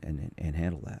on and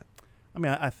handle that? I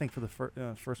mean, I think for the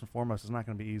first and foremost, it's not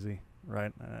going to be easy,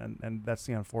 right? And that's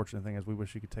the unfortunate thing is we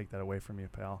wish you could take that away from you,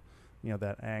 pal.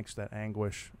 That angst, that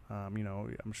anguish.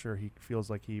 I'm sure he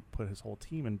feels like he put his whole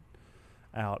team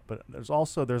out, but there's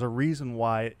a reason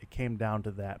why it came down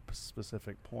to that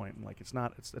specific point. Like it's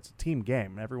a team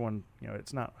game. Everyone,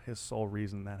 it's not his sole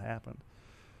reason that happened.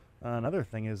 Another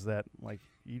thing is that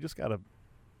you just gotta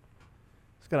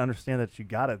understand that you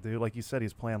got it, dude. Like you said,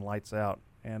 he's playing lights out,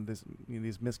 and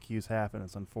these miscues happen.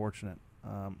 It's unfortunate.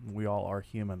 We all are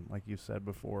human, like you said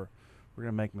before. We're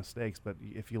gonna make mistakes, but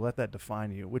if you let that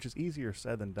define you, which is easier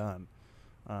said than done,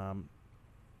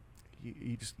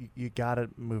 you gotta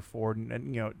move forward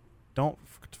and don't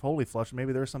totally flush.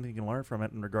 Maybe there's something you can learn from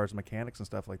it in regards to mechanics and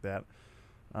stuff like that.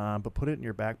 But put it in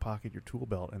your back pocket, your tool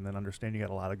belt, and then understand you got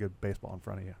a lot of good baseball in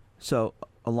front of you. So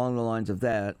along the lines of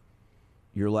that,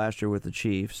 your last year with the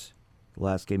Chiefs, the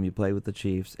last game you played with the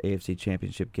Chiefs, AFC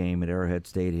Championship game at Arrowhead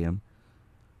Stadium,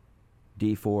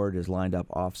 D Ford is lined up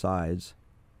off sides.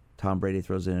 Tom Brady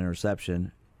throws an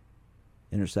interception.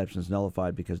 interceptions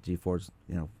nullified because D Ford's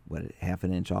half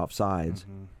an inch off sides.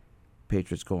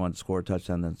 Patriots go on to score a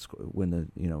touchdown, then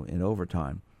win in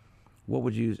overtime. What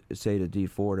would you say to D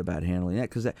Ford about handling that?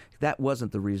 Because that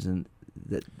wasn't the reason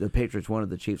that the Patriots wanted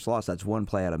the Chiefs lost. That's one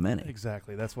play out of many.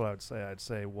 Exactly. That's what I would say. I'd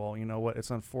say, well, you know what?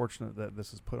 It's unfortunate that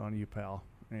this is put on you, pal.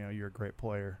 You're a great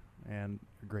player and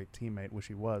a great teammate, which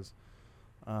he was.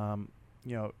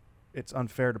 It's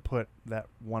unfair to put that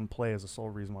one play as the sole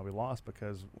reason why we lost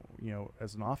because,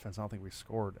 as an offense, I don't think we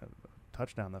scored a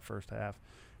touchdown in the first half.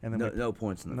 And then no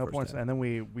points in the first half. And then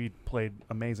we played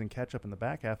amazing catch-up in the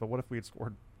back half. But what if we had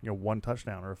scored, one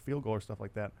touchdown or a field goal or stuff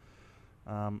like that?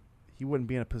 He wouldn't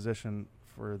be in a position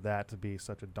for that to be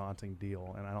such a daunting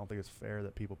deal. And I don't think it's fair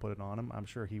that people put it on him. I'm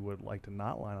sure he would like to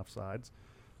not line up sides.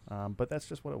 But that's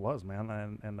just what it was,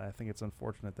 man. And I think it's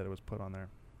unfortunate that it was put on there.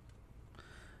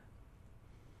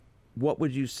 What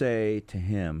would you say to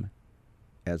him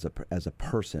as a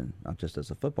person, not just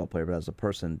as a football player, but as a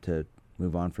person to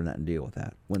move on from that and deal with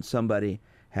that? When somebody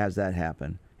has that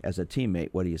happen as a teammate,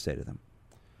 what do you say to them?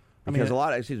 Because a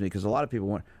lot of people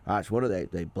want, gosh, what are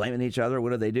they blaming each other?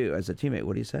 What do they do? As a teammate,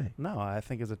 what do you say? No, I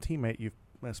think as a teammate,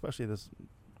 especially this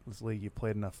league, you've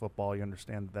played enough football, you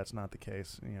understand that that's not the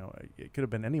case. It could have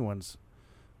been anyone's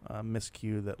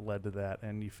miscue that led to that,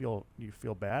 and you feel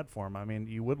bad for him. I mean,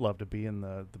 you would love to be in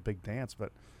the big dance,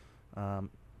 but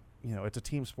it's a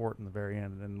team sport in the very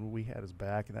end, and we had his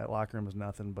back, and that locker room was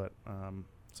nothing but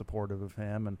supportive of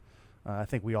him, and I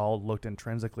think we all looked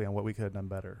intrinsically on what we could have done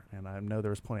better, and I know there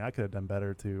was plenty I could have done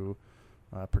better to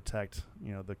protect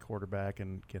the quarterback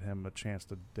and get him a chance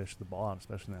to dish the ball out,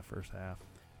 especially in that first half.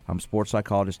 I'm sports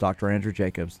psychologist Dr. Andrew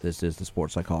Jacobs. This is the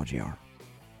Sports Psychology Hour.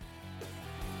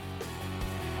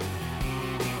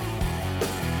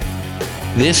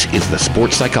 This is the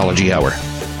Sports Psychology Hour.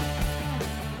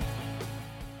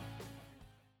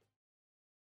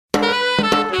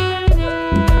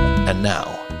 And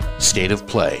now, State of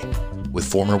Play with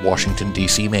former Washington,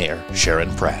 D.C. Mayor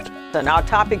Sharon Pratt. And our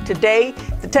topic today,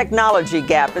 the technology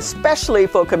gap, especially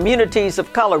for communities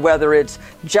of color, whether it's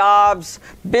jobs,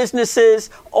 businesses,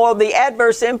 or the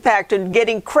adverse impact in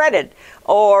getting credit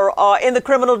or in the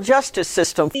criminal justice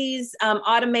system. These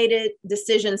automated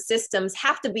decision systems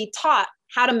have to be taught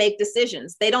how to make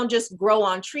decisions. They don't just grow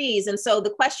on trees. And so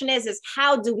the question is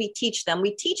how do we teach them?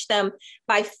 We teach them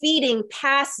by feeding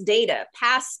past data,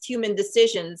 past human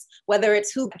decisions, whether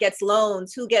it's who gets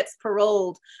loans, who gets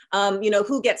paroled,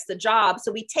 who gets the job.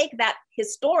 So we take that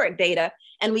historic data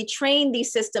and we train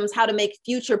these systems how to make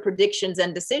future predictions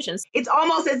and decisions. It's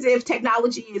almost as if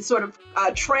technology is sort of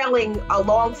trailing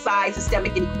alongside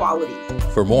systemic inequalities.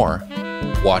 For more,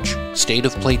 watch State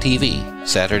of Play TV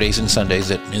Saturdays and Sundays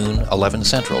at noon, 11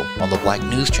 Central on the Black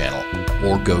News Channel,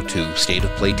 or go to State of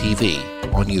Play TV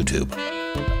on YouTube.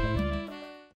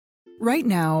 Right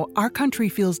now, our country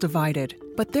feels divided,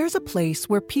 but there's a place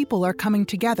where people are coming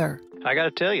together. I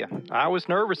gotta tell you, I was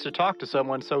nervous to talk to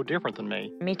someone so different than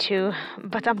me. Me too,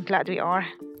 but I'm glad we are.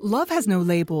 Love Has No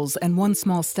Labels and One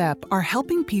Small Step are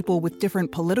helping people with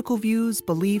different political views,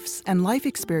 beliefs, and life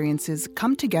experiences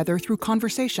come together through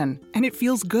conversation, and it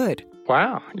feels good.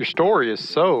 Wow, your story is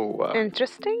so...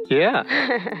 interesting? Yeah.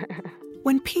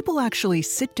 When people actually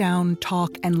sit down,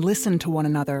 talk, and listen to one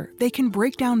another, they can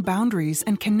break down boundaries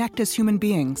and connect as human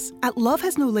beings. At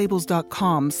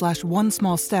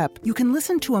lovehasnolabels.com/onesmallstep, you can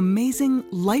listen to amazing,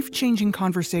 life-changing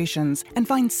conversations and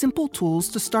find simple tools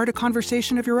to start a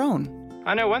conversation of your own.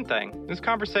 I know one thing. This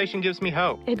conversation gives me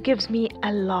hope. It gives me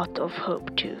a lot of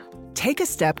hope, too. Take a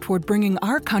step toward bringing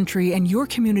our country and your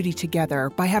community together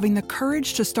by having the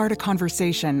courage to start a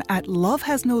conversation at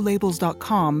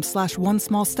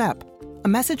lovehasnolabels.com/onesmallstep. A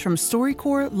message from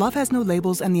StoryCorps, Love Has No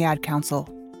Labels, and the Ad Council.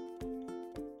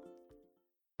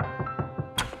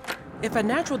 If a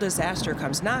natural disaster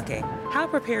comes knocking, how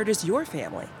prepared is your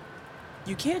family?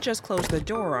 You can't just close the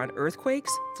door on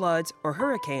earthquakes, floods, or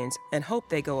hurricanes and hope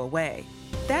they go away.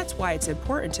 That's why it's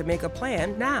important to make a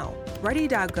plan now.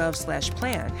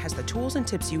 Ready.gov/plan has the tools and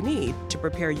tips you need to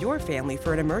prepare your family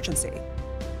for an emergency.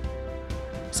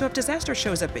 So if disaster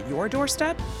shows up at your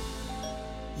doorstep,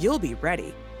 you'll be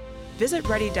ready. Visit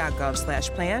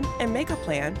ready.gov/plan and make a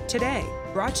plan today.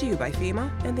 Brought to you by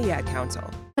FEMA and the Ad Council.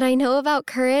 What I know about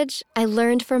courage, I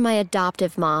learned from my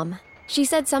adoptive mom. She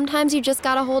said sometimes you just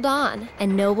gotta hold on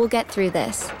and know we'll get through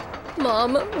this.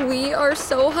 Mom, we are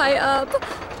so high up.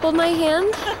 Hold my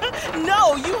hand.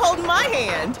 No, you hold my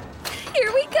hand.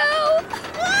 Here we go.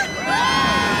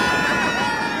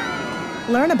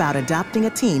 Learn about adopting a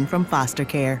teen from foster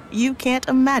care. You can't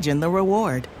imagine the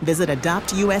reward. Visit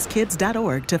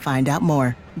adoptuskids.org to find out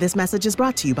more. This message is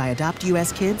brought to you by Adopt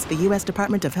U.S. Kids, the U.S.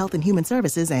 Department of Health and Human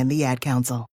Services, and the Ad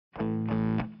Council.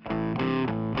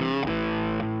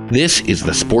 This is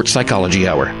the Sports Psychology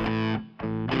Hour.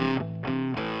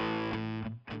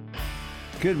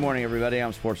 Good morning, everybody.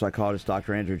 I'm sports psychologist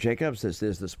Dr. Andrew Jacobs. This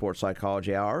is the Sports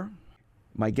Psychology Hour.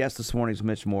 My guest this morning is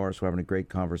Mitch Morse. We're having a great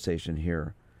conversation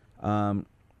here.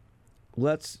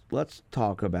 Let's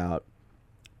talk about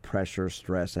pressure,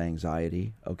 stress,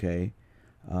 anxiety. Okay,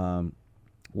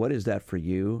 what is that for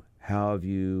you? How have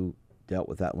you dealt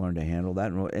with that? Learned to handle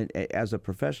that? And as a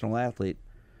professional athlete,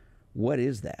 what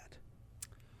is that?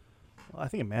 Well, I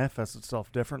think it manifests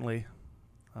itself differently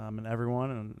in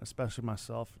everyone, and especially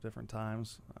myself at different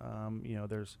times.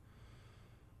 There's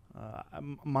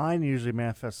mine usually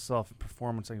manifests itself in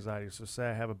performance anxiety. So say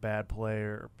I have a bad play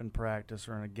or in practice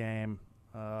or in a game,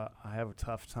 I have a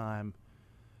tough time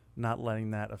not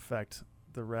letting that affect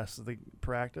the rest of the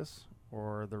practice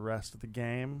or the rest of the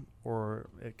game, or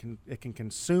it can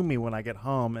consume me when I get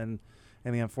home. And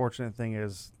the unfortunate thing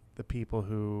is the people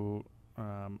who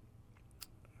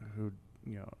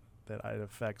that it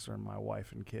affects are my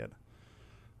wife and kid.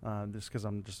 Just because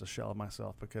I'm just a shell of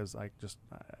myself, because I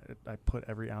put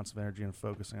every ounce of energy in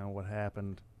focusing on what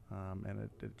happened, and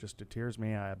it just deters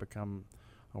me. I become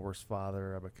a worse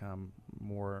father. I become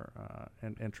more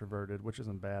introverted, which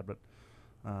isn't bad, but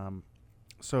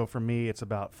so for me, it's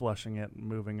about flushing it,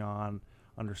 moving on,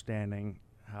 understanding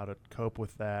how to cope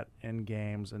with that in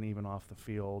games and even off the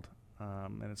field.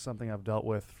 And it's something I've dealt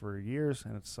with for years,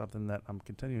 and it's something that I'm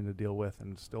continuing to deal with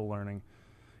and still learning.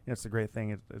 It's the great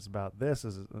thing is about this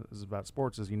is about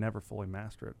sports is you never fully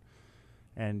master it,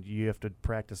 and you have to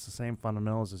practice the same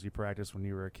fundamentals as you practiced when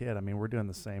you were a kid. I mean, we're doing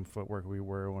the same footwork we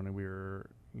were when we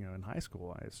were in high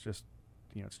school. It's just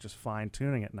it's just fine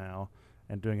tuning it now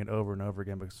and doing it over and over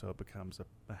again, so it becomes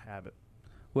a habit.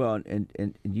 Well,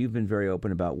 and you've been very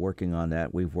open about working on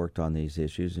that. We've worked on these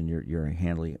issues, and you're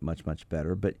handling it much, much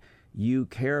better. But you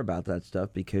care about that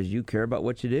stuff because you care about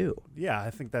what you do. Yeah, I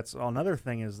think that's another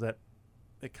thing is that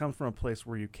it comes from a place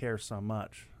where you care so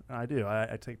much. And I do.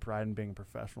 I take pride in being a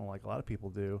professional like a lot of people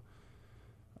do.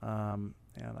 And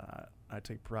I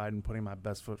take pride in putting my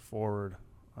best foot forward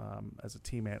as a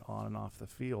teammate on and off the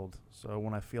field. So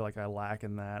when I feel like I lack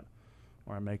in that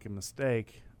or I make a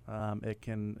mistake, it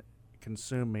can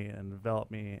consume me and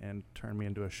develop me and turn me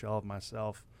into a shell of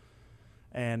myself.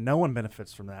 And no one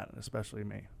benefits from that, especially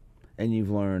me. And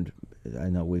you've learned, I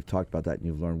know we've talked about that, and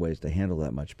you've learned ways to handle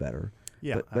that much better.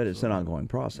 Yeah, but it's an ongoing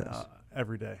process.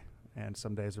 Every day. And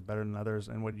some days are better than others.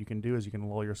 And what you can do is you can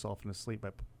lull yourself into sleep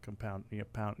by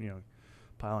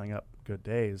piling up good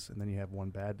days, and then you have one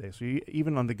bad day. So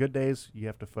even on the good days, you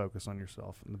have to focus on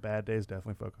yourself. And the bad days,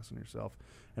 definitely focus on yourself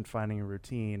and finding a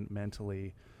routine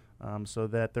mentally, so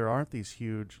that there aren't these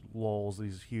huge lulls,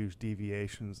 these huge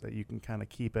deviations, that you can kind of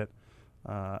keep it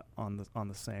on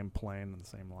the same plane and the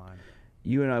same line.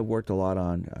 You and I worked a lot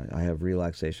on, I have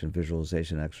relaxation,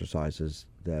 visualization exercises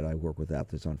that I work with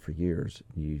athletes on for years.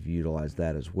 You've utilized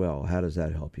that as well. How does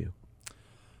that help you?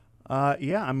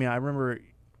 Yeah, I mean, I remember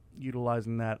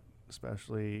utilizing that,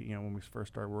 especially, when we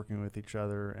first started working with each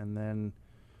other, and then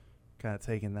kind of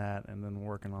taking that and then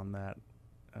working on that,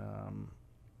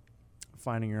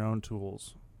 finding your own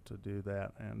tools to do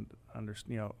that, and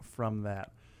from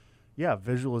that. Yeah,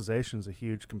 visualization is a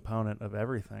huge component of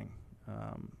everything.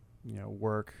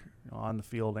 Work on the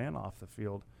field and off the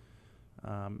field.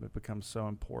 It becomes so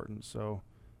important. So,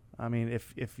 I mean,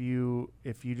 if you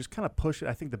just kind of push it,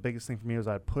 I think the biggest thing for me was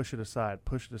I'd push it aside,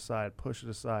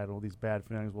 all these bad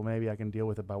feelings. Well, maybe I can deal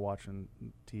with it by watching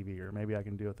TV, or maybe I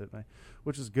can deal with it,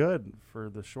 which is good for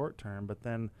the short term, but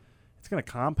then it's going to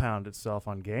compound itself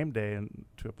on game day, and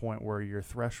to a point where your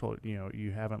threshold,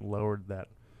 you haven't lowered that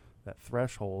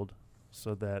threshold,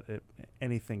 so that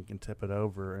anything can tip it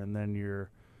over, and then you're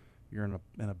in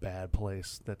a bad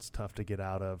place that's tough to get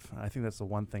out of. I think that's the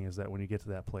one thing, is that when you get to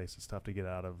that place, it's tough to get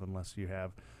out of unless you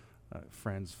have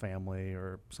friends, family,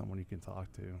 or someone you can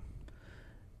talk to.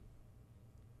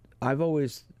 I've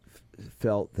always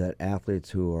felt that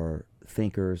athletes who are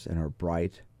thinkers and are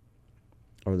bright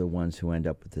are the ones who end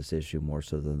up with this issue more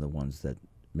so than the ones that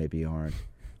maybe aren't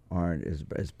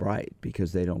as bright,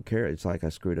 because they don't care. It's like, I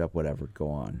screwed up, whatever,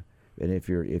 go on. And if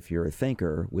you're a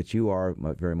thinker, which you are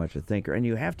very much a thinker, and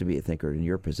you have to be a thinker in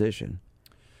your position,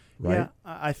 right? Yeah,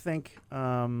 I think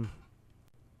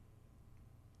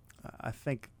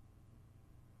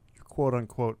quote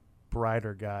unquote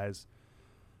brighter guys,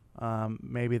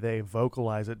 maybe they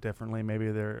vocalize it differently. Maybe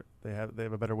they have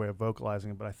a better way of vocalizing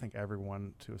it. But I think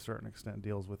everyone, to a certain extent,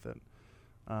 deals with it.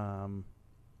 That's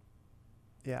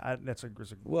a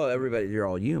well. Everybody, you're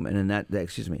all human, and that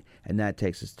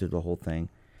takes us to the whole thing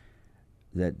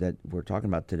that we're talking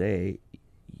about today.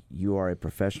 You are a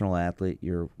professional athlete.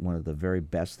 You're one of the very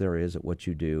best there is at what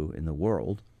you do in the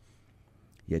world.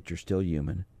 yet you're still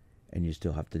human, and you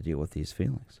still have to deal with these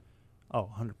feelings. Oh,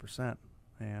 100%.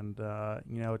 And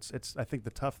it's. I think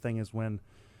the tough thing is when,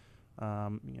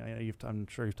 I'm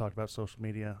sure you've talked about social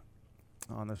media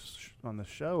on this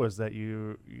show. Is that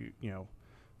you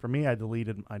for me, I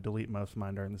delete most of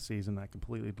mine during the season. I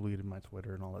completely deleted my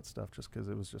Twitter and all that stuff just because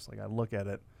it was just like I look at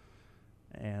it,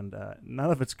 and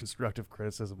none of it's constructive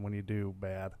criticism when you do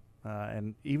bad,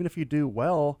 and even if you do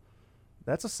well,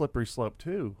 that's a slippery slope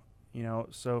too.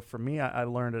 So for me, I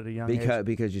learned at a young age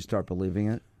because you start believing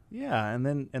it. Yeah, and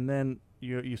then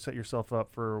you set yourself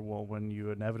up for, well, when you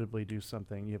inevitably do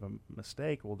something, you have a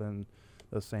mistake, well, then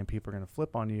those same people are going to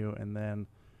flip on you. And then,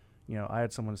 I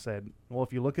had someone say, well,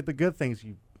 if you look at the good things,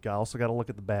 you also got to look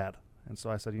at the bad. And so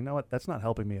I said, you know what, that's not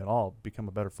helping me at all become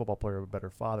a better football player, a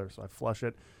better father. So I flush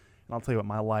it. And I'll tell you what,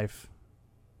 my life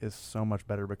is so much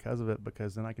better because of it,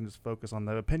 because then I can just focus on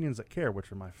the opinions that care,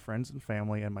 which are my friends and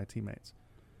family and my teammates.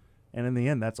 And in the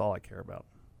end, that's all I care about.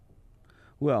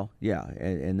 Well, yeah,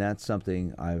 and that's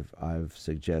something I've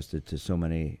suggested to so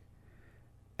many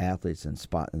athletes in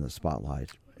the spotlight.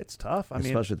 It's tough.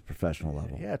 Especially at the professional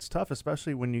level. Yeah, it's tough,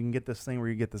 especially when you can get this thing where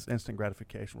you get this instant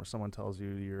gratification where someone tells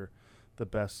you you're the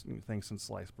best thing since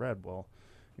sliced bread. Well,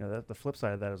 that the flip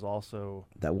side of that is also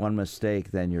that one mistake,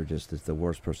 then you're just the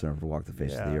worst person ever to walk the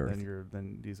face of the earth.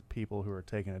 Then these people who are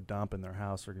taking a dump in their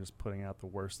house are just putting out the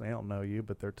worst. They don't know you,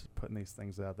 but they're putting these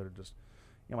things out that are just.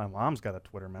 My mom's got a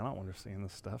Twitter, man. I don't want her seeing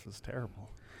this stuff. It's terrible.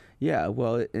 Yeah,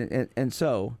 well, and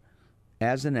so,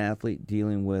 as an athlete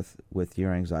dealing with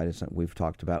your anxiety, something we've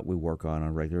talked about, we work on a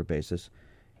regular basis,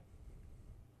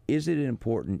 is it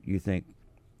important, you think,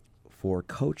 for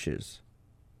coaches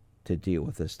to deal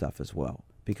with this stuff as well?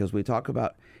 Because we talk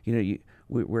about,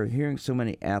 we're hearing so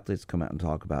many athletes come out and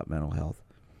talk about mental health.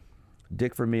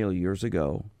 Dick Vermeil, years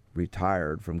ago,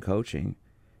 retired from coaching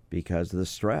because of the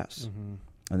stress. Mm-hmm.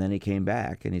 And then he came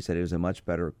back, and he said he was a much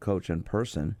better coach in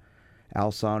person.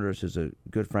 Al Saunders, who's a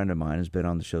good friend of mine, has been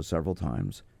on the show several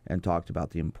times and talked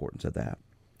about the importance of that.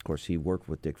 Of course, he worked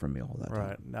with Dick Vermeil all that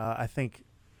time. Right. I think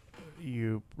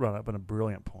you brought up a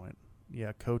brilliant point.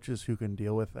 Yeah, coaches who can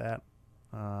deal with that,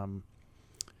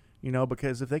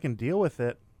 because if they can deal with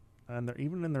it, and they're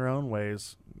even in their own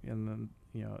ways, and then,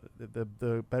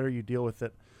 the better you deal with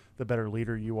it, the better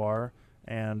leader you are,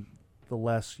 and the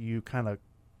less you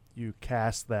you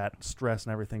cast that stress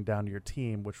and everything down to your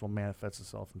team, which will manifest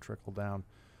itself and trickle down,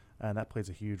 and that plays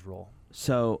a huge role.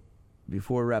 So,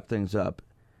 before we wrap things up,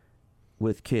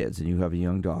 with kids, and you have a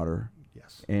young daughter,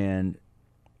 yes, and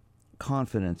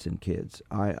confidence in kids.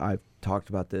 I've talked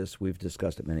about this. We've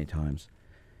discussed it many times.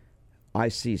 I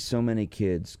see so many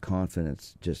kids'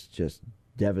 confidence just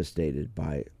devastated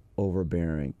by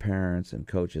overbearing parents and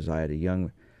coaches. I had a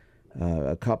young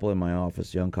couple in my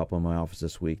office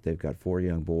this week. They've got 4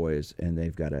 young boys, and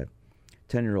they've got a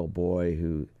 10-year-old boy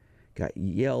who got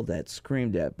yelled at,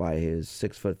 screamed at by his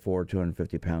 6'4",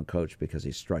 250-pound coach because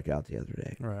he struck out the other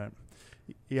day. Right.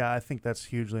 Yeah, I think that's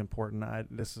hugely important. I'm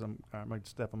going to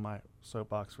step on my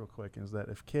soapbox real quick. Is that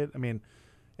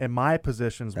in my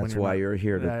positions, that's when why you're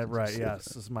here. Right. Yes.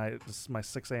 This is my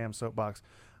 6 a.m. soapbox.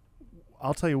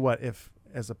 I'll tell you what. If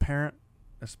as a parent,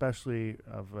 especially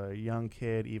of a young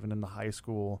kid, even in the high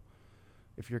school,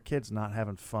 if your kid's not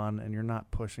having fun and you're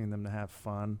not pushing them to have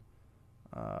fun,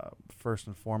 first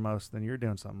and foremost, then you're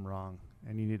doing something wrong,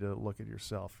 and you need to look at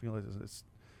yourself.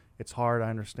 It's hard, I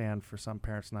understand, for some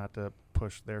parents not to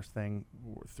push their thing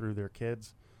through their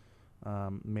kids.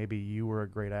 Maybe you were a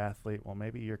great athlete. Well,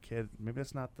 maybe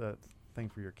it's not the thing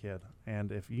for your kid.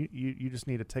 And if you just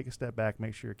need to take a step back,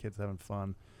 make sure your kid's having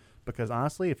fun. Because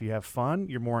honestly, if you have fun,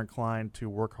 you're more inclined to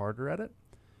work harder at it,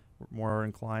 more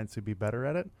inclined to be better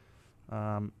at it.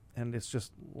 And it's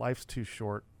just, life's too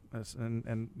short.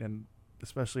 And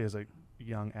especially as a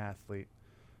young athlete,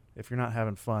 if you're not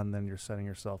having fun, then you're setting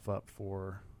yourself up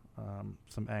for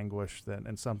some anguish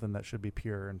and something that should be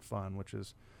pure and fun, which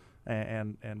is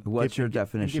and what's your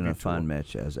definition of fun,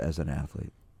 Mitch, as an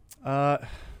athlete?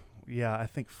 Yeah, I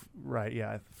think right.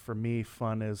 Yeah, for me,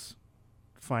 fun is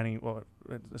finding,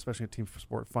 especially a team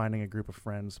sport, finding a group of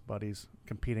friends, buddies,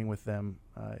 competing with them,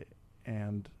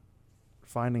 and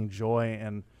finding joy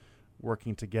and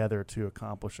working together to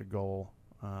accomplish a goal.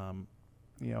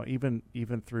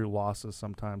 Even through losses,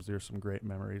 sometimes there's some great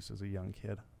memories as a young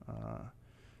kid.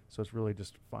 So it's really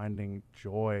just finding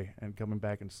joy and coming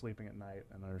back and sleeping at night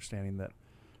and understanding that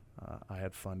I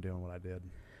had fun doing what I did.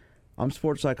 I'm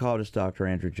sports psychologist Dr.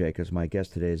 Andrew Jacobs. My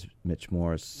guest today is Mitch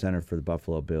Morse, center for the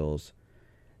Buffalo Bills.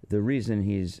 The reason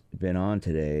he's been on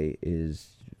today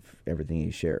is everything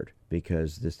he shared,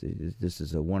 because this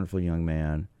is a wonderful young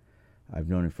man. I've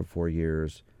known him for 4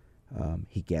 years.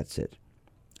 He gets it.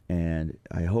 And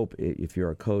I hope if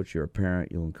you're a coach, you're a parent,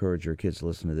 you'll encourage your kids to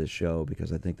listen to this show,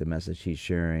 because I think the message he's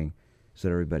sharing is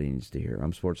that everybody needs to hear.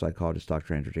 I'm sports psychologist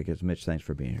Dr. Andrew Jacobs. Mitch, thanks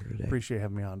for being here today. Appreciate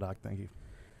having me on, Doc. Thank you.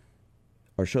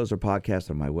 Our shows are podcast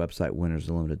on my website,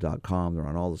 winnersunlimited.com. They're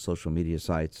on all the social media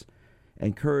sites. I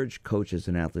encourage coaches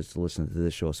and athletes to listen to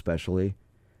this show especially,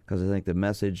 because I think the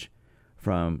message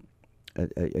from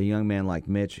a young man like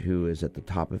Mitch, who is at the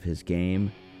top of his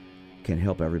game, can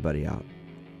help everybody out.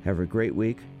 Have a great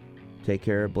week. Take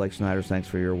care. Blake Snyder, thanks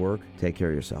for your work. Take care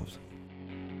of yourselves.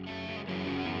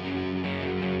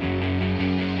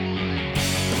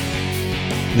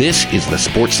 This is the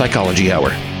Sports Psychology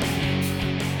Hour.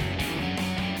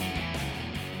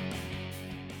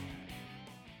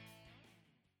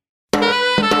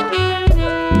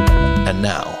 And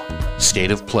now,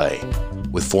 State of Play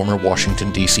with former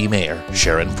Washington, D.C. Mayor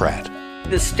Sharon Pratt.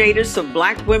 The status of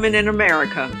black women in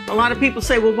America. A lot of people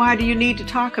say, well, why do you need to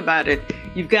talk about it?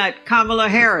 You've got Kamala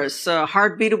Harris, a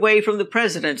heartbeat away from the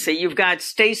presidency. You've got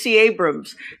Stacey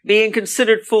Abrams being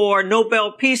considered for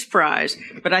Nobel Peace Prize.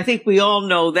 But I think we all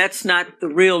know that's not the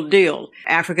real deal.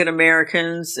 African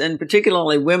Americans, and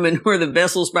particularly women, were the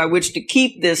vessels by which to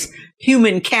keep this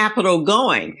human capital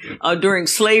going. During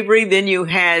slavery, then you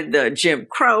had Jim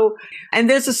Crow. And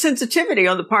there's a sensitivity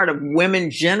on the part of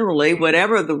women generally,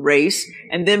 whatever the race,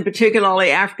 and then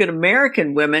particularly African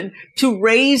American women, to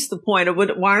raise the point of,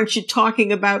 why aren't you talking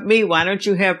about me? Why don't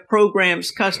you have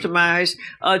programs customized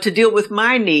to deal with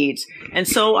my needs? And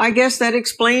so I guess that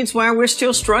explains why we're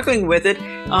still struggling with it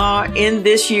in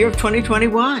this year of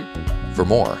 2021. For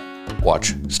more,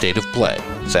 watch State of Play,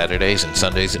 Saturdays and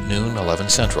Sundays at noon, 11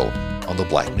 Central, on the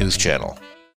Black News Channel.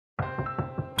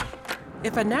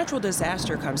 If a natural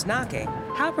disaster comes knocking,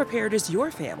 how prepared is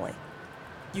your family?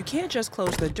 You can't just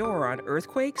close the door on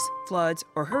earthquakes, floods,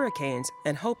 or hurricanes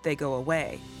and hope they go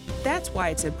away. That's why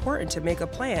it's important to make a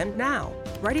plan now.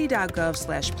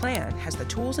 Ready.gov/plan has the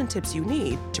tools and tips you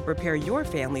need to prepare your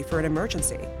family for an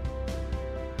emergency.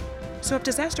 So if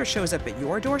disaster shows up at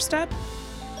your doorstep,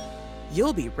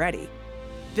 you'll be ready.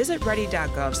 Visit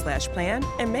ready.gov/plan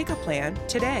and make a plan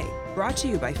today. Brought to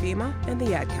you by FEMA and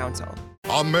the Ad Council.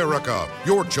 America,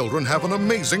 your children have an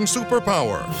amazing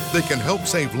superpower. They can help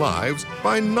save lives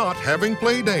by not having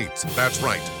play dates. That's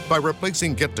right. By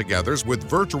replacing get-togethers with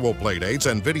virtual play dates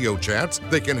and video chats,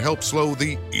 they can help slow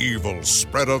the evil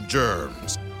spread of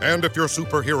germs. And if your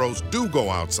superheroes do go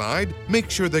outside, make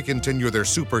sure they continue their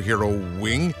superhero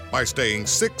wing by staying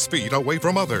 6 feet away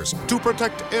from others to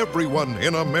protect everyone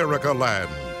in America land.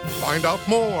 Find out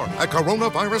more at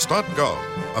coronavirus.gov.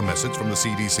 A message from the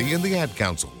CDC and the Ad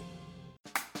Council.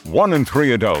 1 in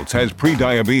 3 adults has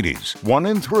prediabetes. 1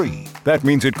 in 3. That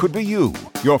means it could be you,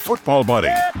 your football buddy,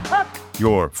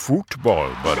 your football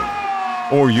buddy,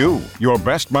 or you, your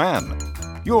best man,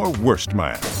 your worst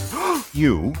man,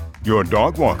 you, your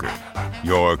dog walker,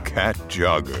 your cat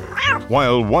jogger.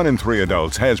 While 1 in 3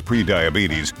 adults has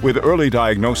prediabetes, with early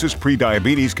diagnosis,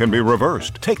 prediabetes can be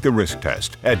reversed. Take the risk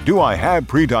test at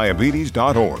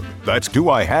doihaveprediabetes.org. That's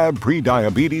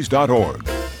doihaveprediabetes.org.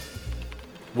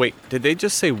 Wait, did they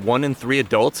just say 1 in 3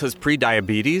 adults has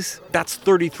prediabetes? That's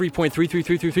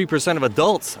 33.33333% of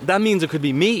adults. That means it could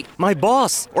be me, my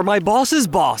boss, or my boss's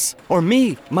boss, or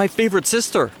me, my favorite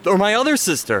sister, or my other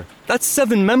sister. That's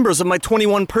 7 members of my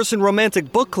 21-person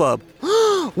romantic book club.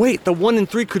 Wait, the 1 in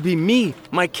 3 could be me,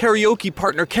 my karaoke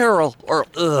partner Carol, or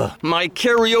my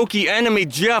karaoke enemy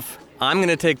Jeff. I'm going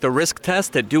to take the risk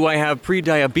test at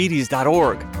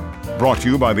doihaveprediabetes.org. Brought to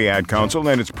you by the Ad Council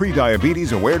and its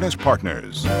Prediabetes Awareness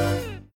Partners.